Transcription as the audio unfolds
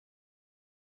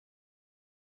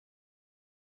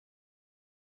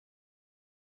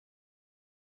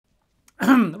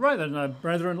Right then,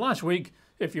 brethren, last week,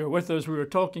 if you're with us, we were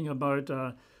talking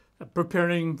about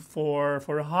preparing for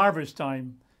a harvest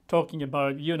time, talking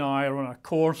about you and I are on a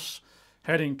course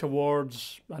heading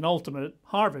towards an ultimate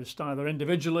harvest, either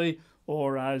individually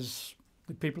or as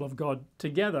the people of God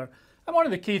together. And one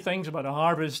of the key things about a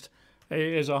harvest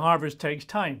is a harvest takes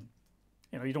time.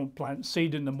 You know, you don't plant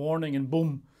seed in the morning and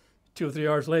boom, 2 or 3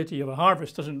 hours later you have a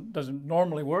harvest. Doesn't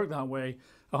normally work that way.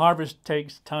 A harvest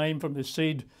takes time from the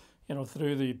seed, you know,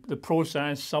 through the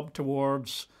process up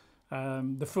towards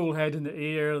the full head in the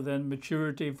ear, then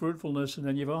maturity, fruitfulness, and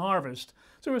then you have a harvest.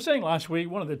 So we were saying last week,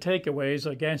 one of the takeaways,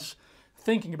 I guess,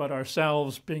 thinking about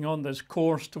ourselves being on this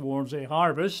course towards a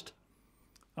harvest,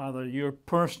 either your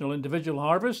personal individual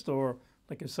harvest or,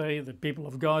 like I say, the people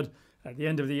of God at the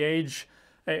end of the age,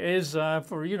 is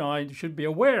for, you know, I should be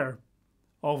aware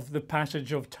of the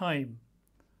passage of time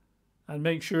and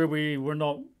make sure we're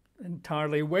not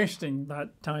entirely wasting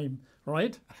that time,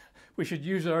 right? We should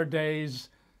use our days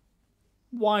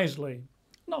wisely,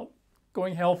 not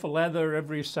going hell for leather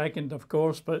every second, of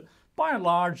course, but by and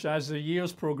large, as the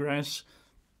years progress,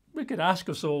 we could ask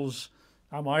ourselves,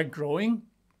 am I growing?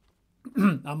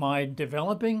 Am I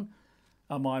developing?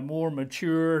 Am I more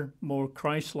mature, more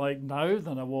Christ-like now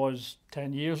than I was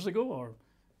 10 years ago or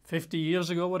 50 years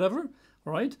ago, whatever,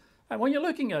 right? And when you're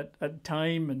looking at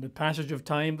time and the passage of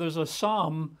time, there's a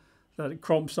psalm that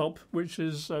crops up, which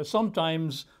is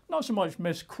sometimes not so much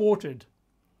misquoted,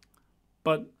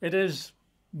 but it is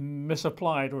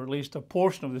misapplied, or at least a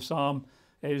portion of the psalm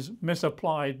is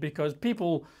misapplied because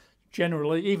people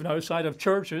generally, even outside of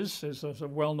churches, it's a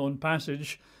well-known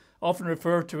passage, often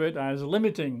refer to it as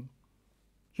limiting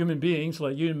human beings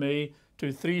like you and me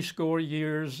to 70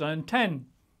 years and 10,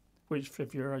 which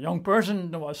if you're a young person, you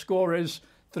know what a score is.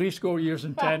 70 years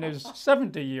and 10 is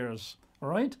 70 years, all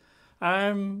right?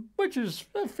 Which is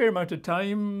a fair amount of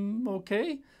time,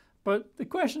 okay? But the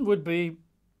question would be,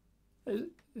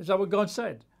 is that what God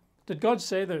said? Did God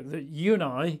say that you and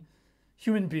I,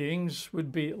 human beings,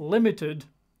 would be limited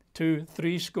to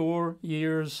 70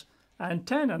 years and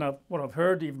 10? And what I've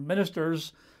heard, even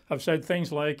ministers have said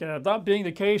things like, that being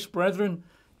the case, brethren,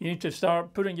 you need to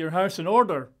start putting your house in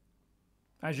order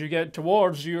as you get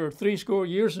towards your 70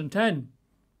 years and 10.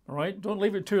 All right, don't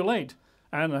leave it too late.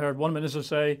 And I heard one minister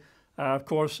say, of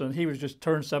course, and he was just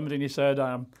turned 70, and he said,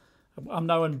 I'm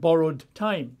now in borrowed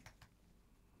time.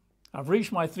 I've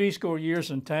reached my 70 years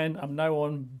and 10. I'm now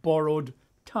on borrowed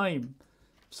time.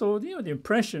 So, you know, the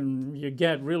impression you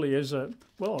get really is that,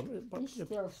 well,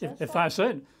 if that's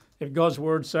it, if God's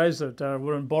word says that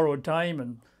we're in borrowed time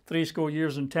and 70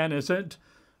 years and 10 is it,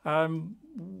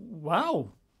 wow,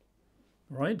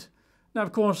 right? Now,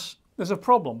 of course, there's a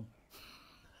problem.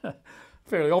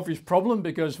 Fairly obvious problem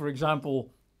because, for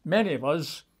example, many of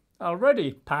us are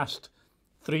already past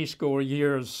 70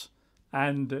 years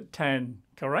and 10,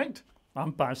 correct?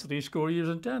 I'm past 70 years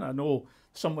and 10. I know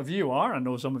some of you are. I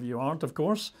know some of you aren't, of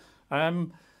course.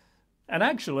 And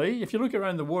actually, if you look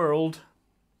around the world,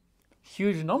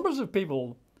 huge numbers of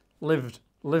people live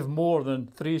more than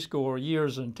 70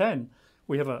 years and 10.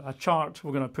 We have a chart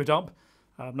we're going to put up.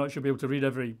 I'm not sure you'll be able to read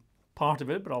every part of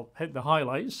it, but I'll hit the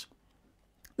highlights.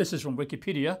 This is from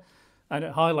Wikipedia, and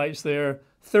it highlights there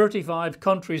 35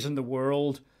 countries in the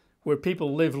world where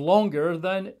people live longer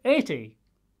than 80.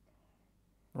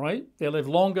 Right? They live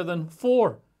longer than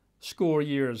 40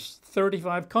 years.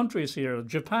 35 countries here.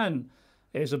 Japan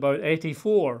is about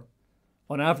 84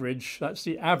 on average. That's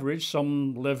the average.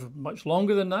 Some live much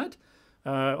longer than that.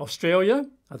 Australia,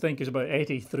 I think, is about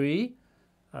 83.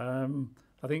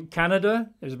 I think Canada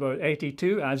is about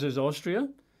 82, as is Austria.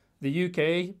 The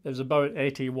UK is about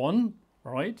 81,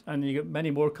 right? And you get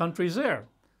many more countries there,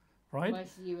 right?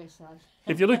 Where's the USA?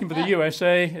 If you're looking for the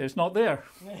USA, it's not there.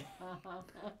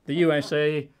 The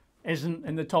USA isn't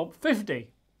in the top 50.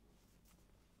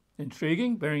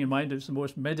 Intriguing, bearing in mind it's the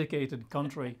most medicated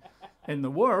country in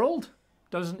the world,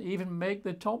 doesn't even make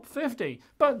the top 50.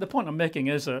 But the point I'm making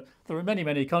is that there are many,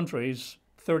 many countries,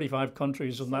 35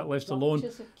 countries on that list alone,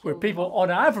 where people on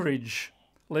average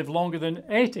live longer than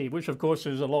 80, which of course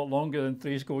is a lot longer than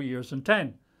 70 years and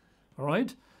 10. All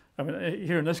right? I mean,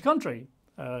 here in this country,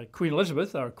 Queen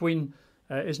Elizabeth, our Queen,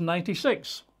 is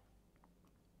 96.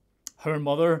 Her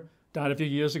mother died a few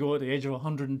years ago at the age of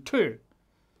 102.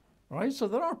 Right? So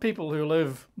there are people who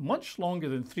live much longer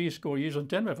than 70 years and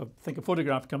 10. We have, I think, a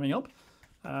photograph coming up,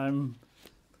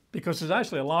 because there's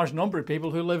actually a large number of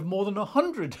people who live more than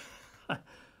 100.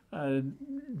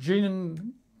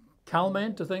 Jean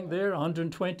Calment, I think there,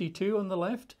 122 on the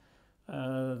left.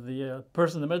 The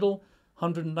person in the middle,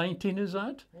 119 is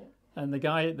that? Yeah. And the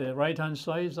guy at the right-hand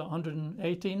side is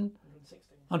 118?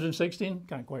 116,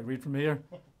 can't quite read from here.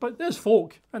 But there's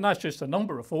folk, and that's just a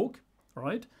number of folk,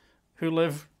 right, who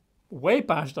live way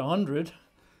past 100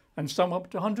 and some up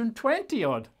to 120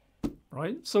 odd,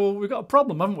 right? So we've got a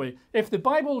problem, haven't we? If the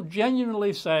Bible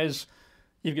genuinely says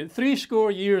you've got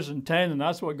 70 years and 10 and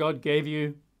that's what God gave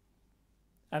you,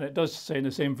 and it does say in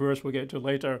the same verse we'll get to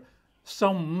later,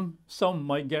 some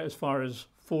might get as far as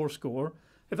 80.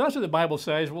 If that's what the Bible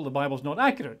says, well, the Bible's not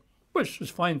accurate, which is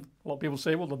fine. A lot of people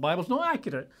say, well, the Bible's not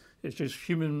accurate. It's just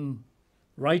human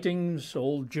writings,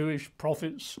 old Jewish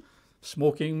prophets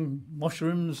smoking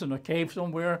mushrooms in a cave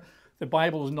somewhere. The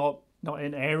Bible is not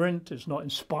inerrant, it's not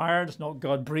inspired, it's not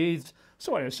God-breathed.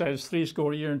 So when it says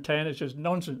 70 years and 10, it's just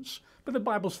nonsense. But the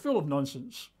Bible's full of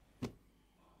nonsense.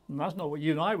 And that's not what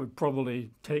you and I would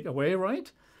probably take away,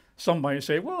 right? Some might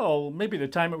say, well, maybe the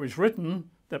time it was written,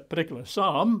 that particular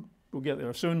psalm, we'll get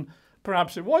there soon,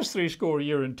 perhaps it was 70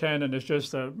 years and 10 and it's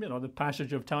just the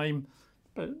passage of time.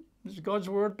 But does God's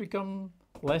word become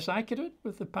less accurate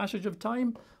with the passage of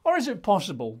time? Or is it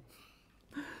possible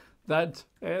that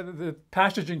the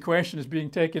passage in question is being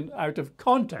taken out of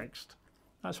context?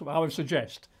 That's what I would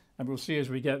suggest, and we'll see as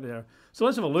we get there. So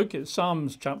let's have a look at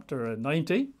Psalms chapter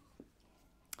 90.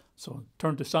 So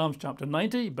turn to Psalms chapter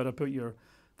 90. You better put your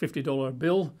 $50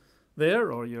 bill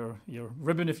there, or your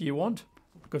ribbon if you want,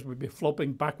 because we'll be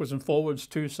flopping backwards and forwards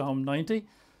to Psalm 90.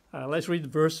 Let's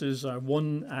read verses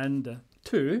 1 and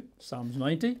 2, Psalms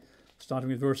 90, starting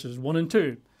with verses 1 and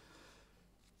 2.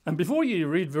 And before you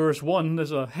read verse 1,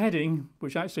 there's a heading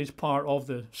which actually is part of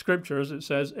the scriptures. It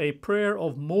says, a prayer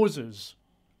of Moses,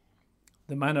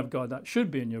 the man of God. That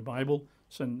should be in your Bible.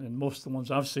 It's in most of the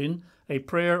ones I've seen. A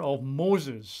prayer of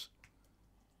Moses,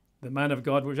 the man of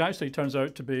God, which actually turns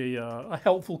out to be a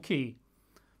helpful key,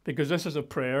 because this is a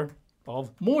prayer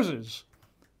of Moses,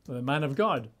 the man of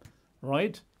God,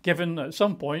 right? Given at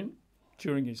some point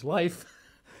during his life.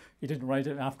 He didn't write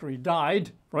it after he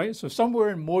died, right? So somewhere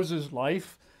in Moses'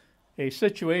 life, a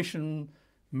situation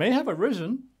may have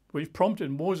arisen which prompted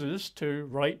Moses to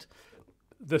write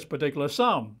this particular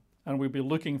psalm. And we'll be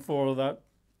looking for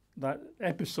that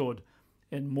episode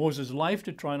in Moses' life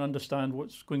to try and understand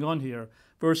what's going on here.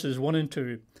 Verses 1 and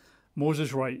 2,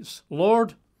 Moses writes,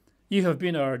 Lord, you have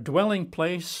been our dwelling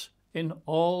place in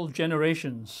all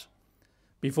generations.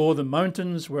 Before the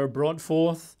mountains were brought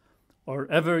forth, or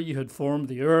ever you had formed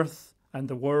the earth and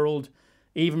the world,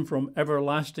 even from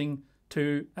everlasting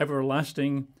to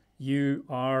everlasting, you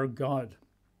are God.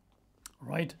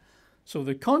 Right? So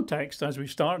the context as we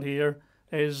start here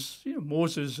is,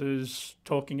 Moses is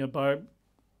talking about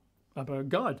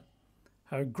God,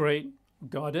 how great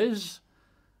God is,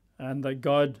 and that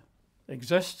God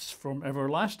exists from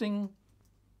everlasting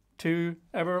to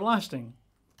everlasting.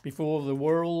 Before the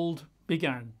world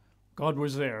began, God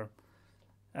was there.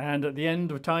 And at the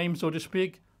end of time, so to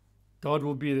speak, God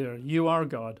will be there. You are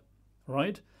God,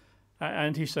 right?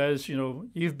 And he says,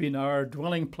 you've been our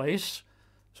dwelling place.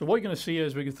 So what you're going to see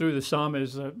as we go through the psalm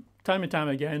is that time and time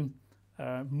again,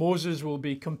 Moses will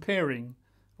be comparing,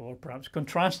 or perhaps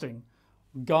contrasting,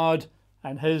 God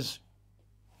and his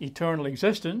eternal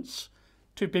existence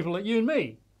to people like you and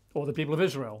me, or the people of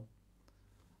Israel,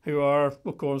 who are,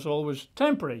 of course, always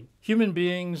temporary. Human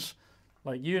beings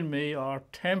like you and me are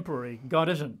temporary. God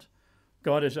isn't.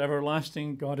 God is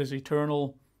everlasting. God is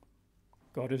eternal.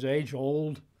 God is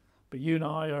age-old. But you and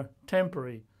I are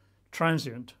temporary,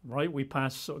 transient, right? We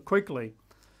pass so quickly.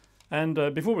 And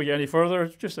before we get any further,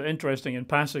 it's just interesting in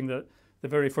passing that the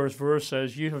very first verse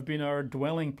says, you have been our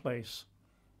dwelling place.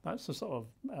 That's the sort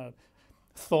of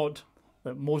thought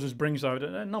that Moses brings out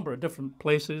in a number of different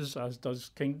places, as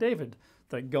does King David,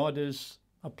 that God is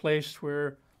a place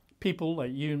where people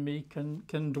like you and me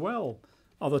can dwell.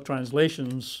 Other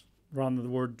translations, rather than the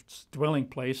word dwelling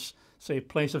place, say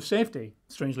place of safety,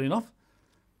 strangely enough,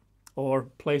 or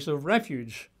place of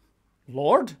refuge.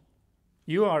 Lord,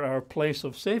 you are our place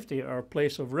of safety, our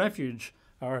place of refuge,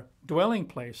 our dwelling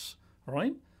place,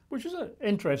 right? Which is an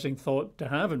interesting thought to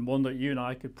have, and one that you and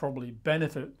I could probably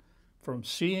benefit from,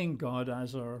 seeing God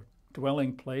as our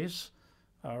dwelling place,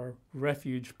 our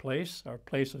refuge place, our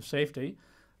place of safety.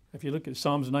 If you look at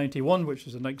Psalms 91, which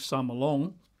is the next psalm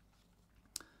along,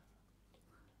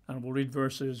 and we'll read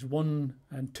verses 1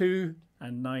 and 2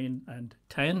 and 9 and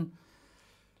 10.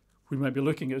 We might be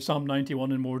looking at Psalm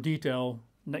 91 in more detail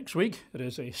next week. It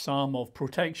is a psalm of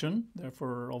protection,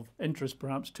 therefore of interest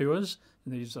perhaps to us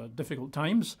in these difficult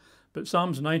times. But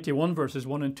Psalms 91 verses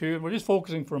 1 and 2, and we're just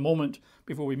focusing for a moment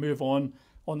before we move on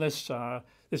this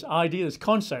idea, this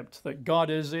concept that God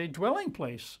is a dwelling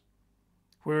place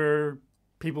where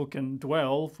people can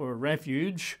dwell for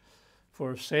refuge,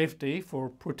 for safety, for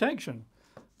protection.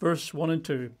 Verse 1 and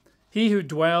 2, He who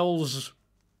dwells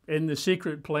in the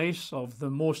secret place of the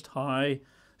Most High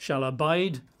shall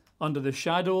abide under the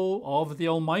shadow of the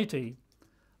Almighty.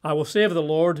 I will say of the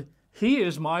Lord, He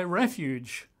is my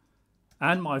refuge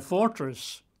and my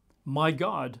fortress, my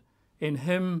God. In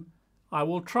Him I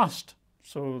will trust.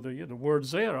 So the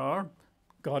words there are,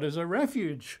 God is a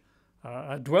refuge,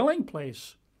 a dwelling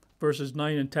place. Verses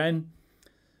 9 and 10,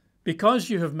 because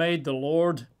you have made the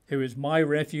Lord, who is my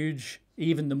refuge,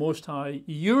 even the Most High,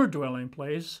 your dwelling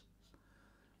place,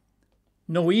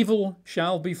 no evil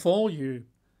shall befall you,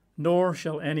 nor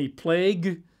shall any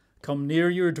plague come near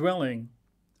your dwelling.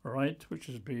 All right, which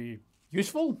is be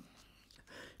useful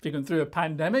if you're going through a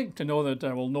pandemic to know that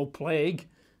no pandemic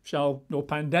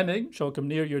shall come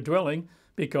near your dwelling,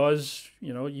 because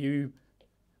you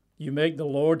make the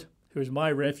Lord, who is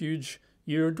my refuge,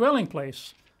 your dwelling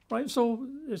place. Right, so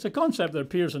it's a concept that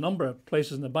appears a number of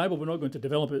places in the Bible. We're not going to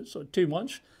develop it too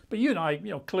much, but you and I,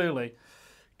 clearly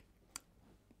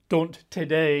don't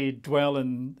today dwell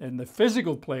in the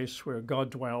physical place where God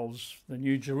dwells, the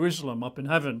New Jerusalem up in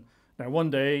heaven. Now, one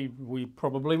day we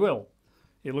probably will.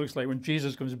 It looks like when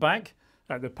Jesus comes back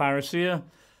at the parousia,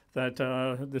 that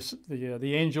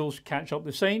the angels catch up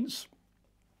the saints,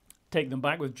 take them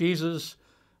back with Jesus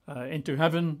into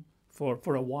heaven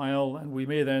for a while, and we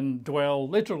may then dwell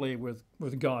literally with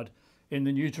God in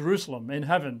the New Jerusalem, in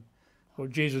heaven,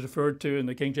 what Jesus referred to in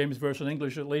the King James Version,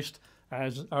 English at least,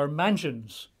 as our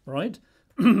mansions, right?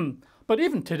 But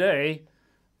even today,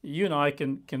 you and I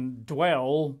can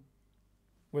dwell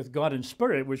with God in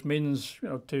spirit, which means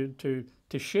to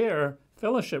share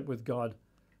fellowship with God.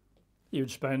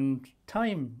 You'd spend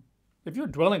time, if you're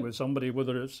dwelling with somebody,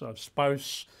 whether it's a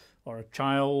spouse or a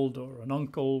child or an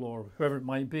uncle or whoever it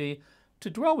might be,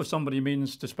 to dwell with somebody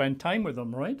means to spend time with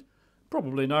them, right?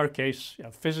 Probably in our case,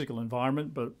 a physical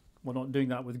environment, but we're not doing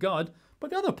that with God. But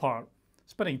the other part,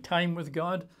 spending time with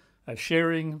God,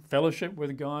 sharing fellowship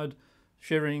with God,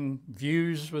 sharing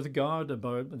views with God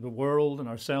about the world and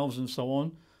ourselves and so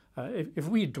on. If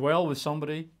we dwell with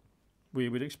somebody, we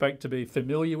would expect to be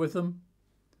familiar with them.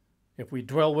 If we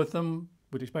dwell with them,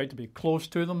 we'd expect to be close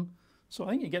to them. So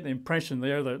I think you get the impression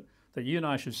there that you and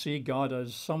I should see God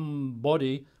as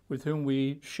somebody with whom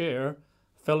we share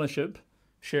fellowship,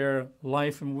 share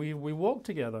life, and we walk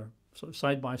together, sort of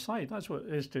side by side. That's what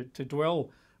it is to dwell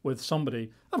with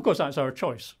somebody. Of course, that's our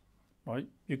choice, right?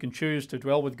 You can choose to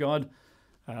dwell with God.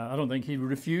 I don't think He would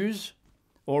refuse,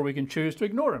 or we can choose to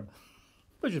ignore Him,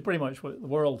 which is pretty much what the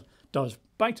world does.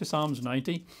 Back to Psalms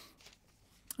 90,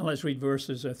 and let's read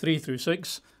verses 3 through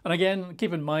 6. And again,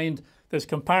 keep in mind this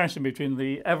comparison between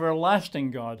the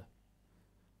everlasting God,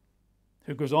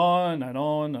 who goes on and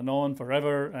on and on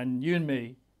forever, and you and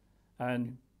me,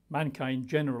 and mankind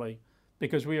generally,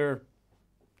 because we are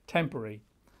temporary.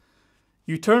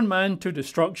 You turn man to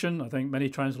destruction. I think many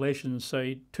translations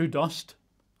say to dust,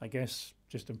 I guess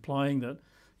just implying that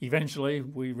eventually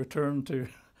we return to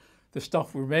the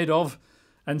stuff we're made of,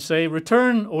 and say,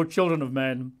 return, O children of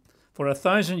men, for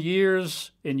 1,000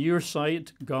 years in your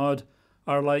sight, God,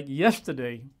 are like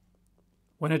yesterday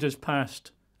when it is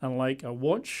past, and like a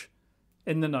watch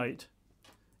in the night.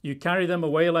 You carry them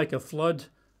away like a flood.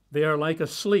 They are like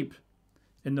asleep.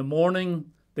 In the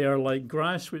morning, they are like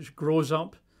grass which grows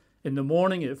up. In the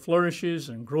morning, it flourishes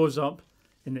and grows up.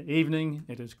 In the evening,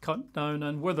 it is cut down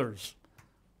and withers.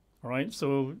 All right,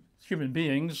 so human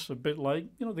beings, a bit like,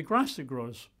 the grass that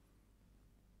grows.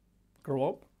 Grow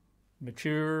up,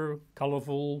 mature,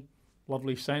 colourful,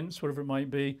 lovely scents, whatever it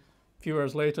might be. A few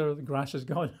hours later, the grass is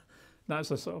gone. That's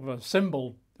a sort of a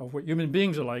symbol of what human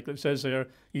beings are like. It says there,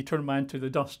 you turn man to the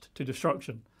dust, to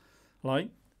destruction. Right?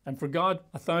 And for God,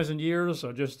 1,000 years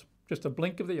are just a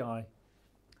blink of the eye.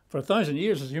 For 1,000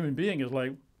 years as a human being is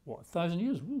like, what, 1,000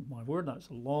 years? Ooh, my word, that's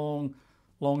a long,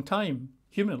 long time.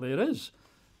 Humanly it is.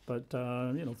 But,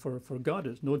 for God,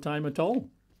 it's no time at all.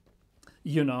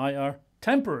 You and I are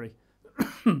temporary,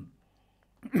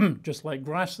 just like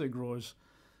grass that grows.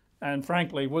 And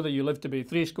frankly, whether you live to be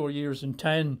 70 years and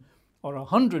 10 or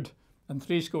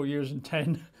 170 years and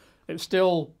 10, it's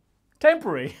still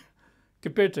temporary.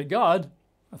 Compared to God,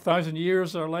 1,000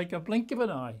 years are like a blink of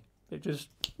an eye. They're just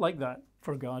like that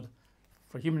for God.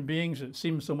 For human beings, it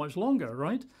seems so much longer,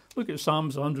 right? Look at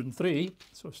Psalms 103.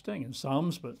 So staying in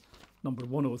Psalms, but number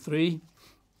 103.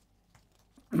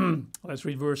 Let's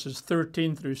read verses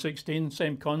 13 through 16.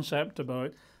 Same concept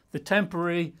about the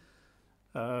temporary,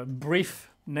 brief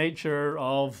nature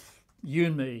of you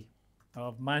and me,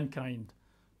 of mankind,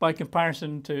 by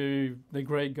comparison to the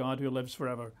great God who lives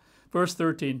forever. Verse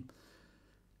 13.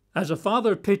 As a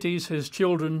father pities his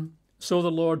children, so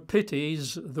the Lord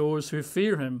pities those who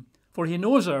fear him, for he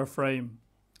knows our frame.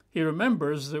 he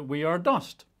remembers that we are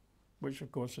dust, which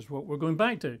of course is what we're going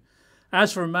back to.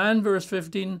 As for man, verse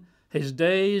 15, his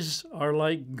days are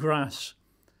like grass.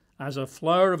 As a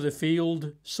flower of the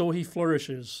field, so he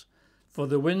flourishes. For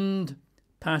the wind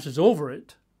passes over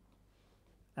it,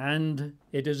 and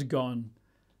it is gone,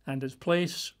 and its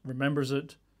place remembers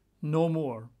it no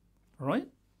more. All right?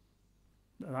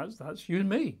 That's you and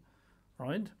me,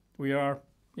 right? We are,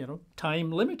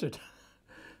 time limited.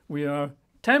 We are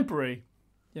temporary.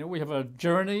 We have a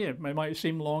journey. It might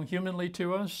seem long humanly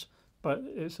to us, but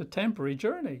it's a temporary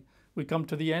journey. We come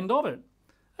to the end of it.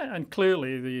 And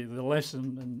clearly the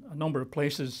lesson in a number of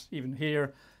places, even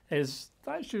here, is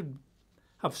that should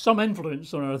have some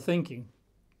influence on our thinking.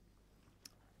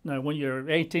 Now, when you're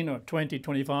 18 or 20,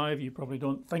 25, you probably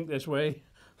don't think this way.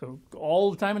 So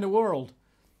all the time in the world.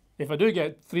 If I do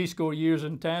get 70 years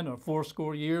in 10 or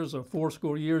 70 years or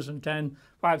 80 years in 10,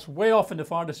 that's way off in the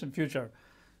far distant future.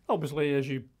 Obviously, as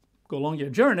you go along your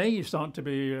journey, you start to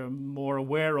be more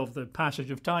aware of the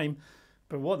passage of time.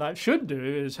 But what that should do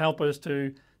is help us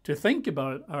to think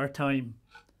about our time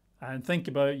and think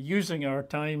about using our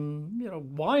time,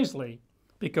 wisely,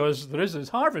 because there is this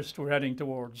harvest we're heading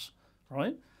towards,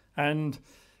 right? And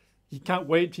you can't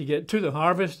wait till you get to the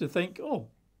harvest to think, oh,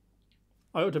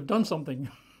 I ought to have done something.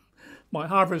 My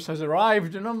harvest has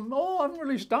arrived and I haven't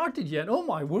really started yet. Oh,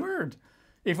 my word.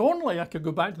 If only I could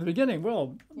go back to the beginning.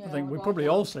 Well, I think we probably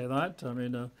all say that. I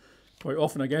mean, quite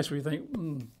often, I guess, we think,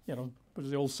 what's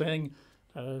the old saying?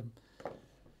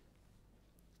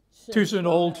 Too soon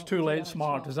old, too late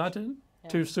smart. Is that it? Yeah.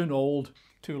 Too soon old,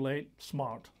 too late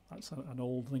smart. That's an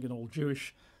old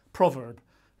Jewish proverb,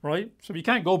 right? So you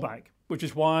can't go back, which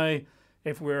is why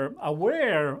if we're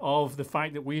aware of the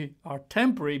fact that we are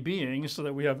temporary beings, so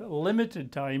that we have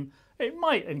limited time, it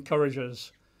might encourage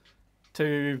us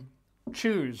to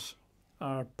choose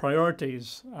our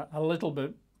priorities a little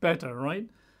bit better, right?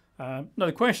 Now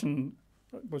the question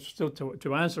was still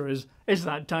to answer is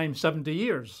that time 70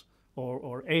 years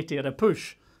or 80 at a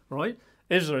push, right?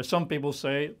 Is there, some people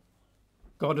say,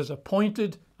 God has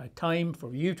appointed a time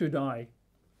for you to die.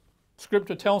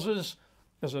 Scripture tells us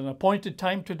there's an appointed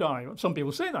time to die. Some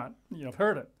people say that. You've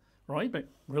heard it, right? But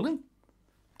really?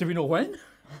 Do we know when?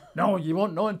 No, you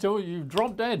won't know until you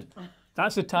drop dead.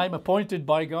 That's the time appointed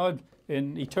by God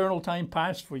in eternal time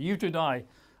past for you to die.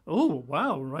 Oh,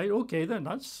 wow, right, okay then,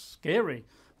 that's scary.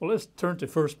 Well, let's turn to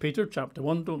 1 Peter chapter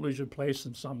 1. Don't lose your place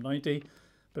in Psalm 90.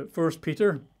 But 1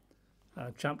 Peter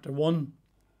chapter 1.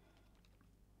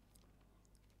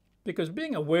 Because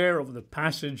being aware of the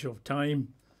passage of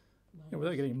time,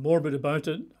 without getting morbid about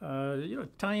it,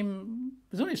 time,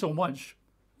 there's only so much.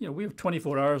 We have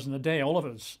 24 hours in a day, all of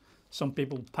us. Some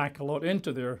people pack a lot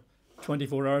into their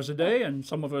 24 hours a day, and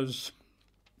some of us,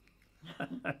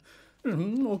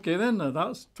 okay then,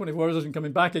 that's 24 hours isn't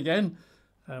coming back again,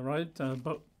 right?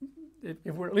 But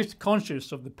if we're at least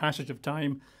conscious of the passage of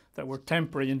time, that we're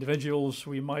temporary individuals,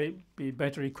 we might be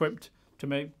better equipped to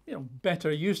make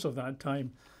better use of that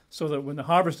time, so that when the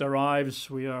harvest arrives,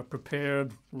 we are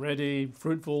prepared, ready,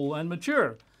 fruitful, and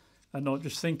mature, and not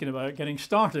just thinking about getting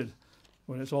started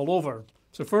when it's all over.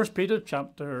 So 1 Peter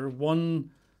chapter 1,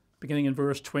 beginning in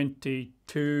verse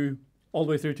 22, all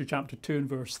the way through to chapter 2 and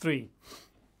verse 3.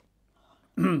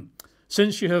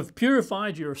 Since you have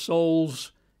purified your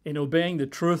souls in obeying the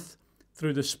truth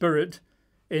through the Spirit,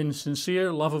 in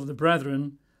sincere love of the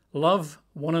brethren, love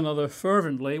one another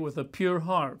fervently with a pure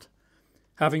heart,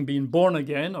 having been born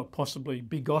again, or possibly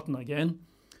begotten again,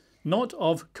 not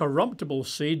of corruptible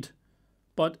seed,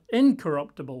 but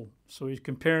incorruptible. So he's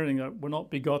comparing that we're not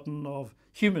begotten of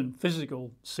human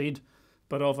physical seed,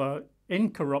 but of an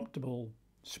incorruptible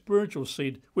spiritual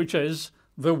seed, which is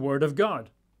the Word of God,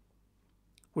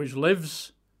 which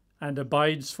lives and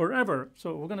abides forever.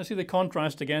 So we're going to see the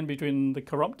contrast again between the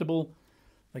corruptible,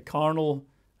 the carnal,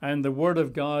 and the Word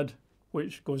of God,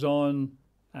 which goes on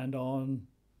and on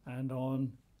and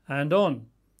on and on.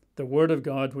 The Word of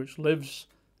God, which lives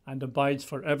and abides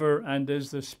forever and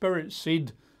is the Spirit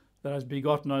seed that has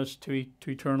begotten us to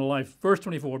eternal life. Verse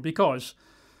 24, because,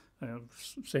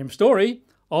 same story,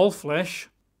 all flesh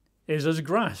is as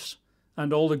grass,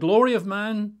 and all the glory of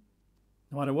man,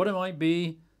 no matter what it might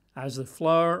be, as the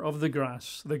flower of the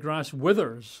grass. The grass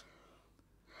withers,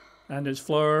 and its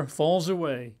flower falls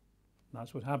away.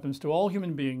 That's what happens to all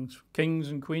human beings, kings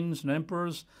and queens and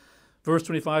emperors. Verse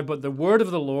 25, but the word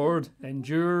of the Lord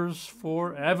endures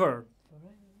forever.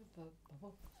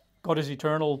 God is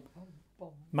eternal.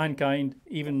 Mankind,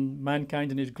 even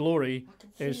mankind in his glory,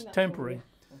 is temporary.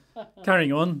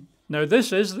 Carrying on. Now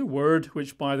this is the word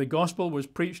which by the gospel was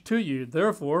preached to you.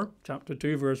 Therefore, chapter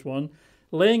 2, verse 1,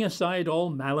 laying aside all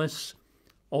malice,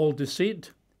 all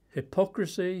deceit,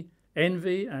 hypocrisy,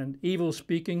 envy, and evil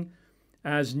speaking,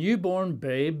 as newborn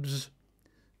babes,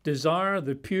 desire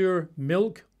the pure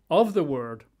milk of the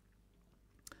word,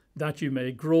 that you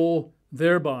may grow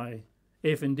thereby,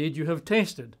 if indeed you have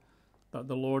tasted that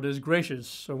the Lord is gracious.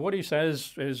 So what he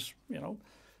says is,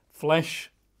 flesh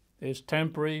is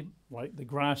temporary, like the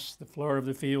grass, the flower of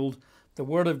the field. The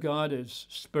word of God is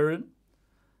spirit.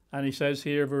 And he says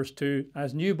here, verse 2,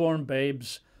 as newborn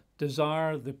babes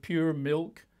desire the pure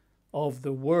milk of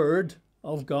the word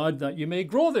of God, that you may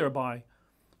grow thereby.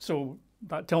 So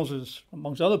that tells us,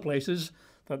 amongst other places,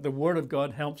 that the word of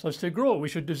God helps us to grow. We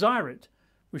should desire it.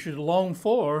 We should long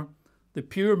for the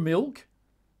pure milk,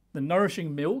 the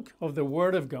nourishing milk of the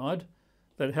word of God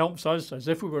that helps us, as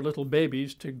if we were little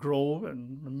babies, to grow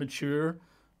and mature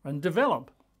and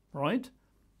develop, right?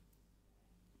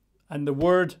 And the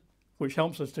word which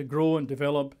helps us to grow and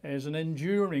develop is an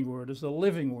enduring word, is the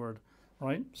living word,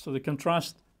 right? So the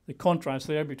contrast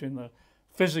there between the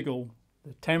physical,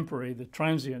 the temporary, the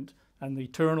transient, and the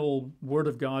eternal word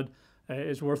of God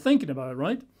is worth thinking about,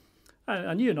 right?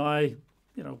 And you and I,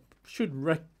 should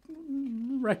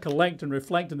recollect and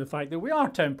reflect on the fact that we are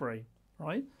temporary,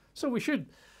 right? So we should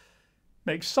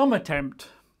make some attempt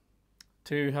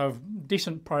to have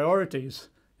decent priorities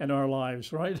in our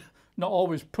lives, right? Not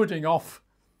always putting off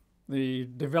the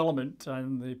development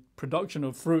and the production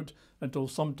of fruit until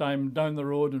sometime down the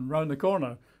road and round the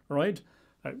corner, right?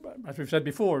 As we've said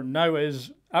before, now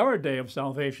is our day of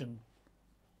salvation,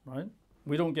 right?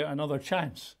 We don't get another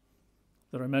chance.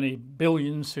 There are many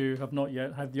billions who have not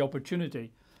yet had the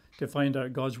opportunity to find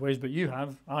out God's ways, but you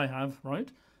have, I have, right?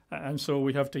 And so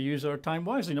we have to use our time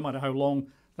wisely, no matter how long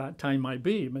that time might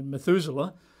be. I mean,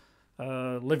 Methuselah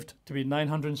lived to be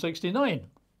 969.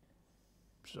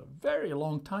 It's a very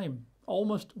long time,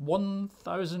 almost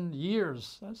 1,000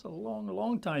 years. That's a long,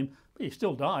 long time. But he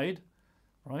still died,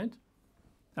 right?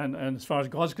 And as far as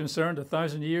God's concerned,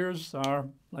 1,000 years are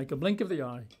like a blink of the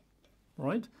eye,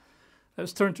 right?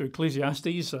 Let's turn to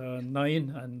Ecclesiastes 9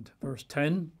 and verse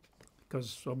 10,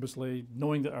 because obviously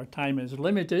knowing that our time is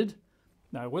limited.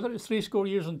 Now, whether it's 70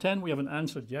 years and 10, we haven't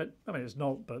answered yet. I mean, it's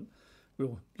not, but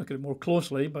we'll look at it more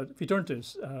closely. But if you turn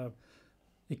to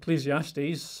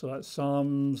Ecclesiastes, so that's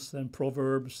Psalms, then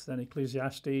Proverbs, then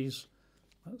Ecclesiastes.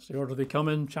 That's the order they come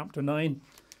in, chapter 9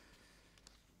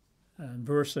 and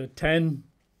verse 10.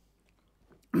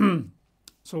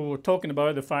 So we're talking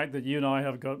about the fact that you and I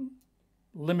have got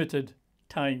limited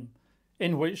time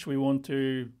in which we want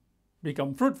to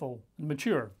become fruitful and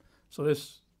mature. So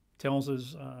this tells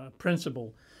us a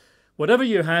principle. Whatever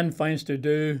your hand finds to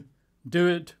do, do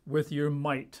it with your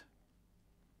might.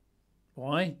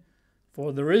 Why?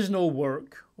 For there is no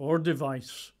work or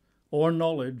device or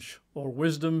knowledge or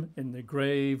wisdom in the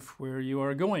grave where you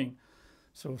are going.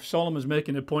 So Solomon's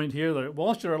making a point here that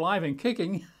whilst you're alive and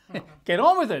kicking, get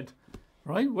on with it,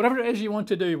 right? Whatever it is you want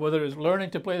to do, whether it's learning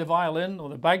to play the violin or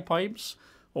the bagpipes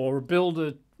or build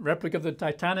a replica of the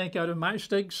Titanic out of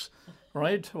matchsticks,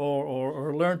 right?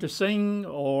 Or learn to sing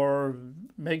or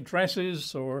make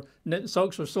dresses or knit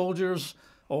socks for soldiers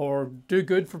or do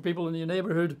good for people in your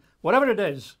neighborhood, whatever it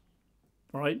is,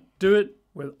 right? Do it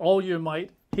with all your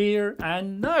might here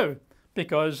and now,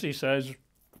 because he says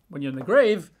when you're in the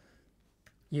grave,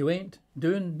 you ain't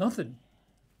doing nothing,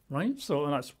 right? So,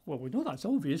 and that's, well, we know that's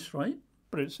obvious, right?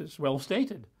 But it's well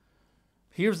stated.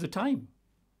 Here's the time.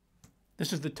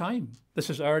 This is the time. This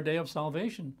is our day of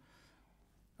salvation.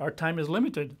 Our time is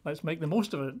limited. Let's make the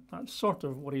most of it. That's sort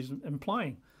of what he's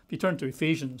implying. If you turn to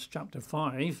Ephesians chapter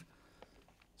 5,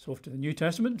 so off to the New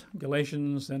Testament,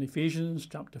 Galatians, then Ephesians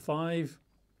chapter 5.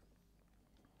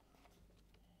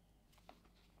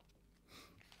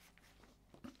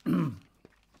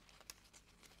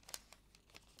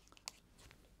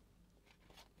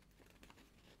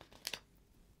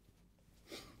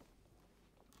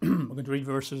 We're going to read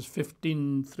verses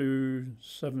 15 through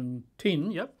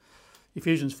 17. Yep.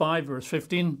 Ephesians 5, verse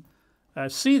 15.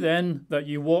 See then that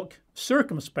you walk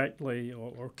circumspectly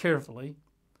or carefully,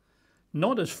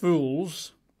 not as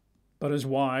fools, but as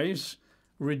wise,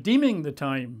 redeeming the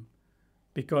time,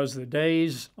 because the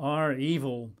days are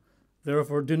evil.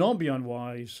 Therefore do not be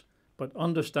unwise, but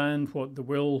understand what the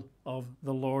will of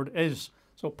the Lord is.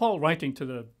 So Paul, writing to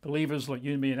the believers like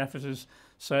you and me in Ephesus,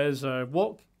 says,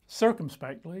 walk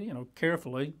circumspectly,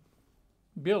 carefully,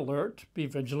 be alert, be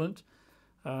vigilant,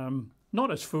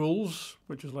 not as fools,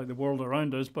 which is like the world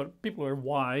around us, but people who are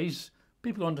wise,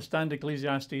 people who understand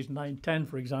Ecclesiastes 9:10,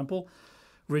 for example,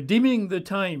 redeeming the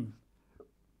time.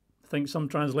 I think some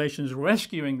translations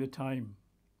rescuing the time,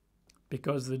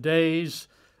 because the days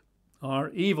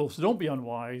are evil. So don't be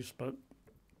unwise, but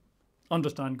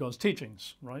understand God's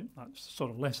teachings, right? That's the sort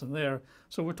of lesson there.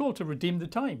 So we're told to redeem the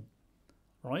time,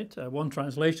 right? One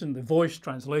translation, the Voice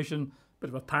translation, bit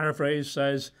of a paraphrase,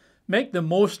 says, make the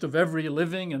most of every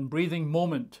living and breathing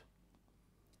moment,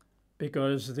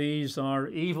 because these are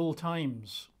evil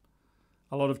times.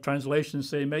 A lot of translations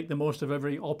say make the most of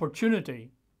every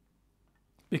opportunity,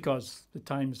 because the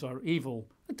times are evil.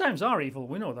 The times are evil,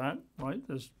 we know that, right?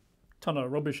 There's a ton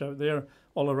of rubbish out there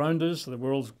all around us. The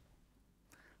world's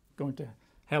going to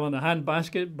hell in a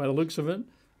handbasket by the looks of it.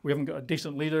 We haven't got a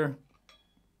decent leader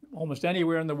almost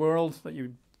anywhere in the world that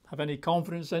you have any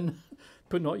confidence in.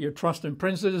 Put not your trust in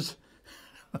princes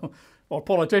or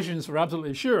politicians for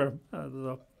absolutely sure.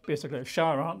 They're basically a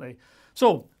shower, aren't they?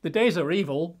 So the days are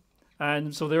evil,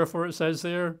 and so therefore it says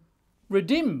there,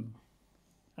 redeem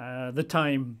the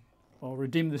time, or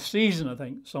redeem the season, I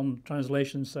think. Some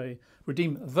translations say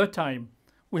redeem the time.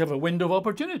 We have a window of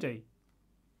opportunity,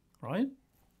 right?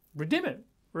 Redeem it,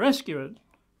 rescue it,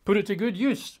 put it to good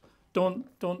use. Don't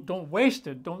waste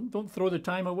it. Don't throw the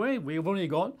time away. We've only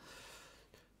got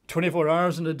 24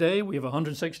 hours in a day. We have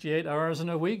 168 hours in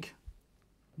a week.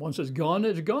 Once it's gone,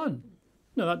 it's gone.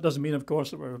 Now that doesn't mean, of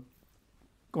course, that we're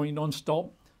going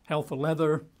non-stop, hell for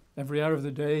leather every hour of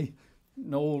the day.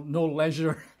 No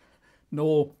leisure,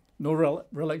 no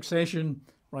relaxation,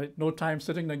 right? No time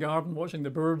sitting in the garden watching the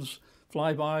birds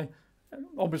fly by.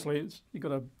 Obviously, you've got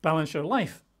to balance your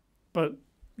life, but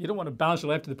you don't want to balance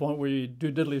your life to the point where you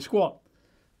do diddly squat,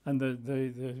 and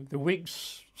the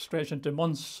weeks stretch into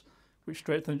months, which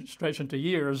stretch into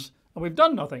years, and we've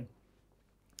done nothing,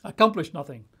 accomplished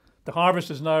nothing. The harvest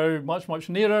is now much, much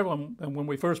nearer than when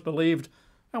we first believed,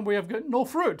 and we have got no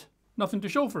fruit, nothing to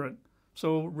show for it.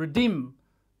 So redeem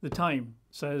the time,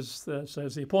 says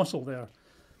the apostle there.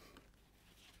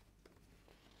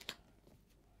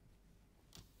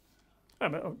 I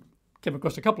came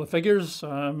across a couple of figures.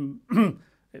 There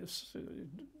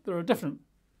are different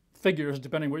figures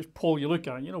depending which poll you look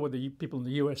at. You know what the people in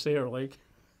the USA are like.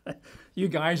 You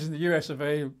guys in the US of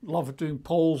A love doing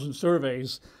polls and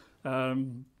surveys.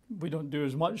 We don't do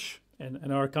as much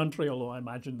in our country, although I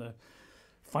imagine the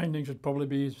findings would probably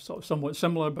be somewhat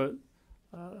similar, but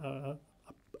a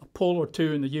poll or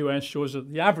two in the US shows that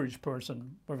the average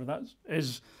person, whatever that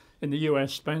is, in the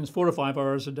US spends 4 to 5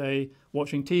 hours a day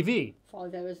watching TV.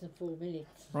 5 hours and 4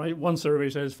 minutes. Right, one survey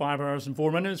says 5 hours and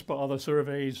 4 minutes, but other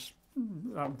surveys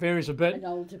varies a bit,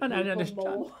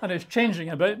 and it's changing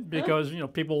a bit because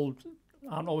people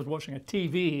aren't always watching a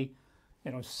TV,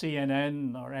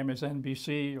 CNN or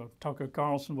MSNBC or Tucker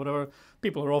Carlson, whatever.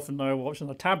 People are often now watching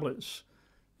their tablets,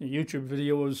 YouTube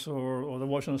videos, or they're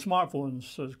watching on smartphones.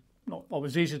 So it's not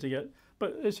always easy to get,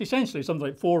 but it's essentially something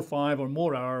like 4 or 5 or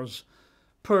more hours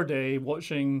per day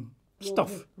watching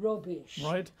stuff. Rubbish.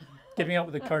 Right? Keeping up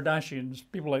with the Kardashians,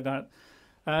 people like that.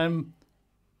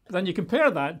 Then you compare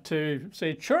that to,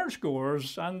 say,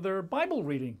 churchgoers and their Bible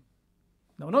reading.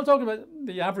 Now, we're not talking about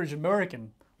the average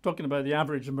American. We're talking about the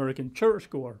average American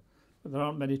churchgoer. There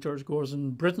aren't many churchgoers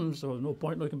in Britain, so there's no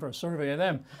point looking for a survey of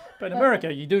them. But in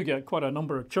America, you do get quite a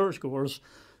number of churchgoers.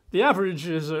 The average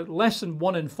is less than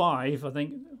 1 in 5. I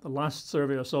think the last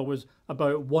survey I saw was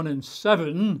about 1 in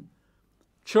 7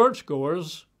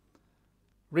 churchgoers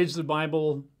reads the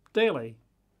Bible daily.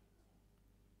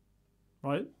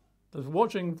 Right? They're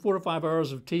watching 4 or 5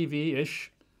 hours of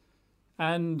TV-ish,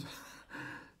 and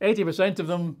 80% of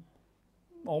them,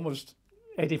 almost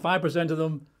 85% of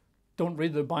them, don't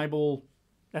read the Bible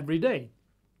every day.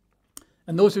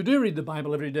 And those who do read the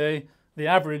Bible every day, the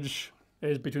average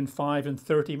is between 5 and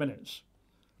 30 minutes.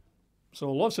 So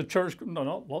not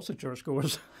lots of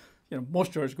churchgoers.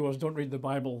 Most churchgoers don't read the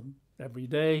Bible every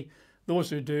day. Those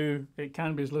who do, it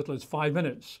can be as little as 5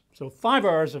 minutes. So 5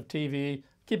 hours of TV,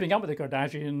 keeping up with the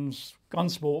Kardashians,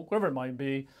 Gunsmoke, whatever it might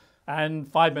be, and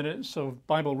 5 minutes of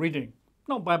Bible reading.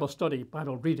 Not Bible study,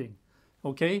 Bible reading.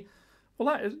 Okay?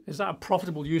 Well, is that a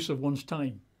profitable use of one's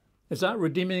time? Is that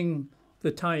redeeming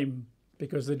the time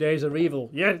because the days are evil?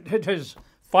 Yeah, it is.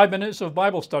 5 minutes of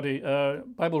Bible study,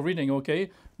 Bible reading, okay?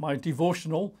 My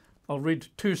devotional, I'll read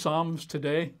 2 Psalms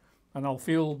today, and I'll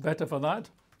feel better for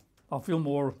that. I'll feel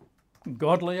more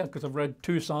godly because I've read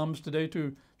 2 Psalms today,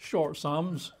 2 short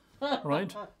Psalms,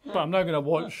 right? But I'm not going to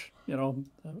watch, I'm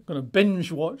going to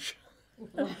binge watch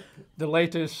the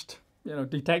latest,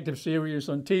 detective series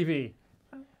on TV.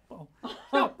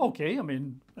 Well, okay, I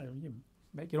mean, you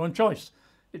make your own choice.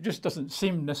 It just doesn't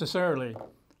seem necessarily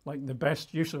like the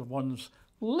best use of one's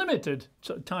limited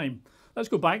time. Let's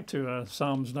go back to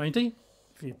Psalms 90.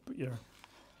 If you put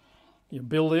your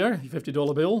bill there, your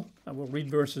 $50 bill, and we'll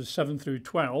read verses 7 through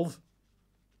 12.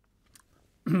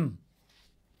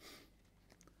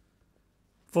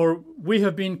 For we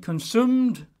have been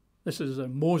consumed. This is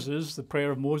Moses, the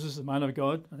prayer of Moses, the man of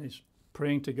God, and he's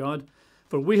praying to God.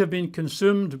 For we have been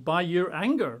consumed by your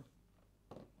anger,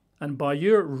 and by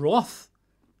your wrath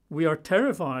we are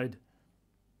terrified.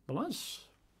 Well,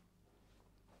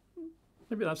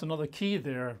 maybe that's another key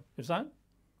there. Is that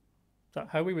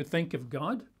how we would think of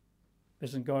God?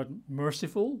 Isn't God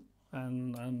merciful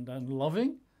and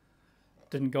loving?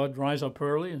 Didn't God rise up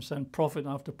early and send prophet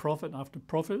after prophet after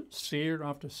prophet, seer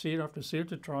after seer after seer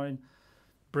to try and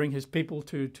bring his people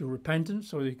to repentance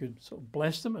so he could sort of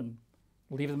bless them and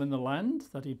leave them in the land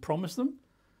that he promised them?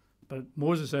 But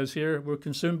Moses says here, we're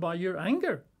consumed by your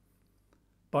anger,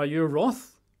 by your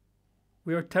wrath.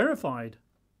 We are terrified.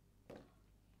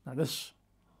 Now this,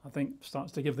 I think,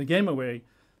 starts to give the game away.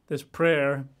 This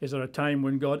prayer is at a time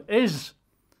when God is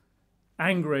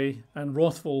angry and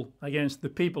wrathful against the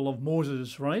people of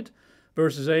Moses, right?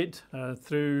 Verses 8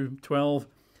 through 12.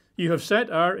 You have set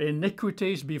our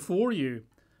iniquities before you,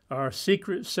 our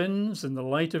secret sins in the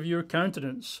light of your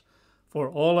countenance. For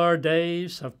all our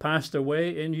days have passed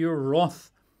away in your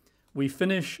wrath. We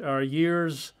finish our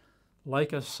years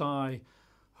like a sigh.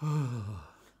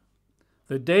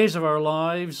 The days of our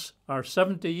lives are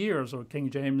 70 years, or King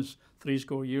James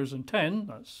 70 years and 10.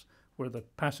 That's where the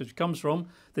passage comes from.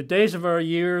 The days of our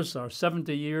years are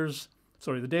 70 years.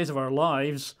 The days of our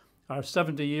lives are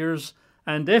 70 years.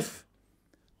 And if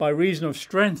by reason of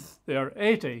strength they are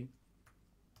 80,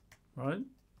 right?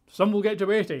 Some will get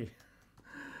to 80.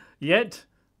 Yet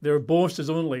their boast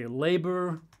is only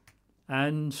labor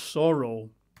and sorrow,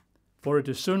 for it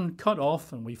is soon cut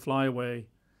off and we fly away.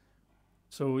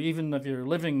 So even if you're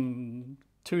living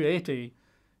to 80,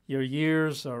 your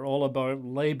years are all about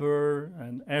labor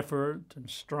and effort and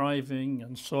striving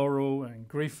and sorrow and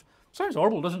grief. Sounds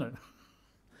horrible, doesn't it?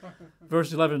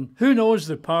 Verse 11, who knows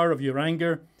the power of your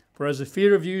anger? For as the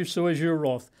fear of you, so is your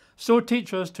wrath. So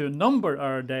teach us to number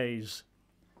our days,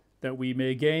 that we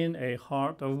may gain a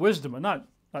heart of wisdom. And that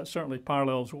certainly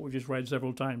parallels what we've just read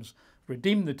several times.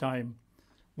 Redeem the time.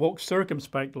 Walk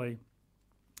circumspectly.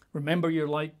 Remember you're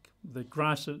like the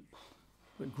grass that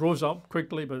grows up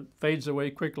quickly but fades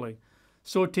away quickly.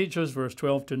 So teach us, verse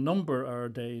 12, to number our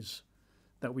days,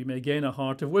 that we may gain a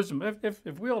heart of wisdom.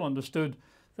 If we all understood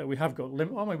that we have got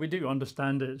we do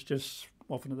understand it, it's just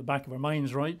often at the back of our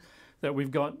minds, right? That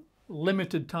we've got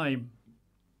limited time.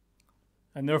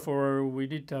 And therefore, we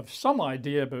need to have some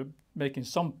idea about making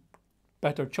some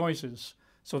better choices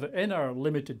so that in our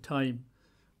limited time,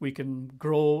 we can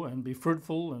grow and be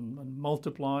fruitful and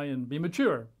multiply and be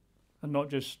mature and not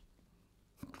just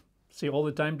see all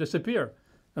the time disappear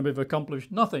and we've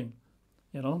accomplished nothing,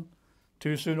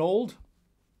 Too soon old,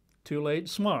 too late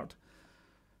smart.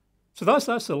 So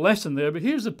that's the lesson there. But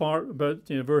here's the part about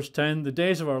verse 10, the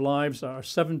days of our lives are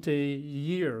 70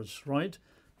 years, right?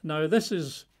 Now, this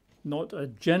is not a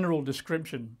general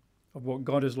description of what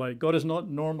God is like. God is not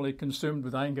normally consumed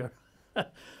with anger.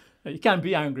 He can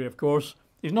be angry, of course.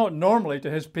 He's not normally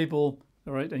to his people,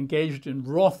 right, engaged in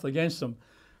wrath against them.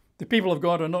 The people of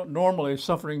God are not normally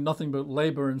suffering nothing but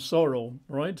labor and sorrow,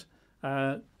 right?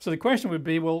 So the question would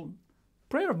be, well,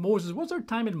 prayer of Moses, was there a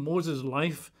time in Moses'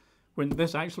 life when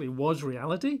this actually was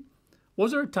reality?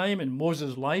 Was there a time in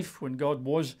Moses' life when God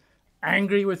was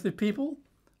angry with the people,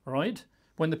 right?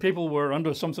 When the people were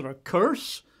under some sort of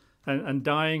curse and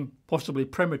dying possibly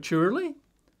prematurely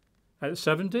at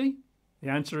 70? The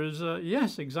answer is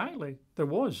yes, exactly. There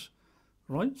was,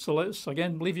 right? So let's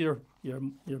again leave your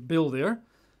bill there,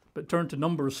 but turn to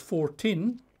Numbers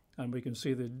 14, and we can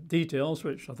see the details,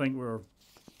 which I think we're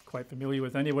quite familiar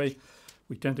with anyway.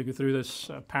 We tend to go through this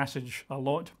passage a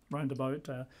lot, round about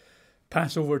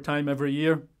Passover time every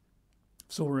year.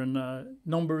 So we're in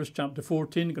Numbers chapter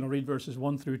 14, going to read verses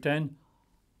 1 through 10.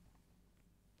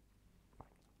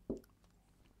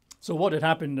 So what had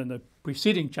happened in the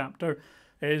preceding chapter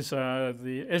is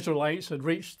the Israelites had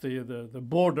reached the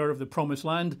border of the Promised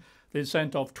Land. They'd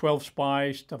sent off 12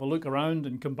 spies to have a look around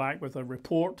and come back with a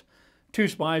report. 2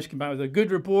 spies came back with a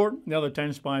good report, and the other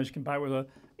 10 spies came back with an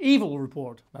evil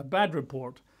report, a bad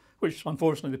report, which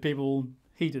unfortunately the people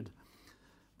heeded.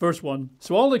 Verse 1,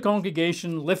 so all the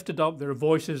congregation lifted up their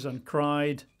voices and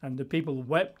cried, and the people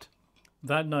wept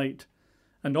that night.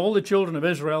 And all the children of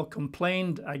Israel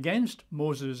complained against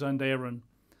Moses and Aaron.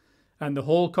 And the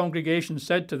whole congregation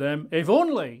said to them, if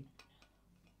only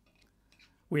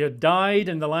we had died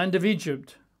in the land of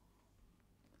Egypt,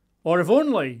 or if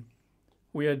only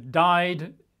we had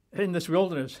died in this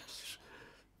wilderness.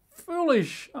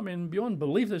 Foolish, beyond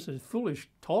belief, this is foolish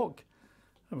talk.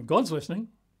 God's listening.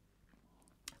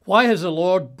 Why has the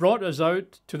Lord brought us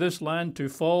out to this land to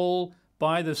fall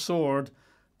by the sword,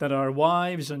 that our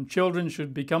wives and children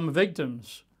should become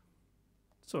victims.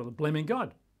 So they're blaming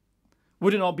God.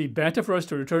 Would it not be better for us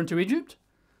to return to Egypt?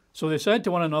 So they said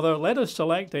to one another, let us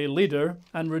select a leader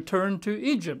and return to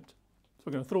Egypt. So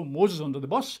we're going to throw Moses under the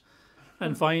bus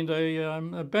and find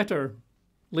a better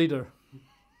leader.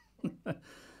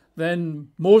 Then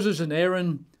Moses and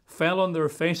Aaron fell on their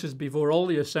faces before all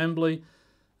the assembly.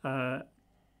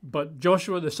 But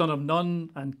Joshua the son of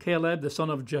Nun and Caleb the son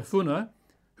of Jephunneh,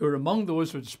 who were among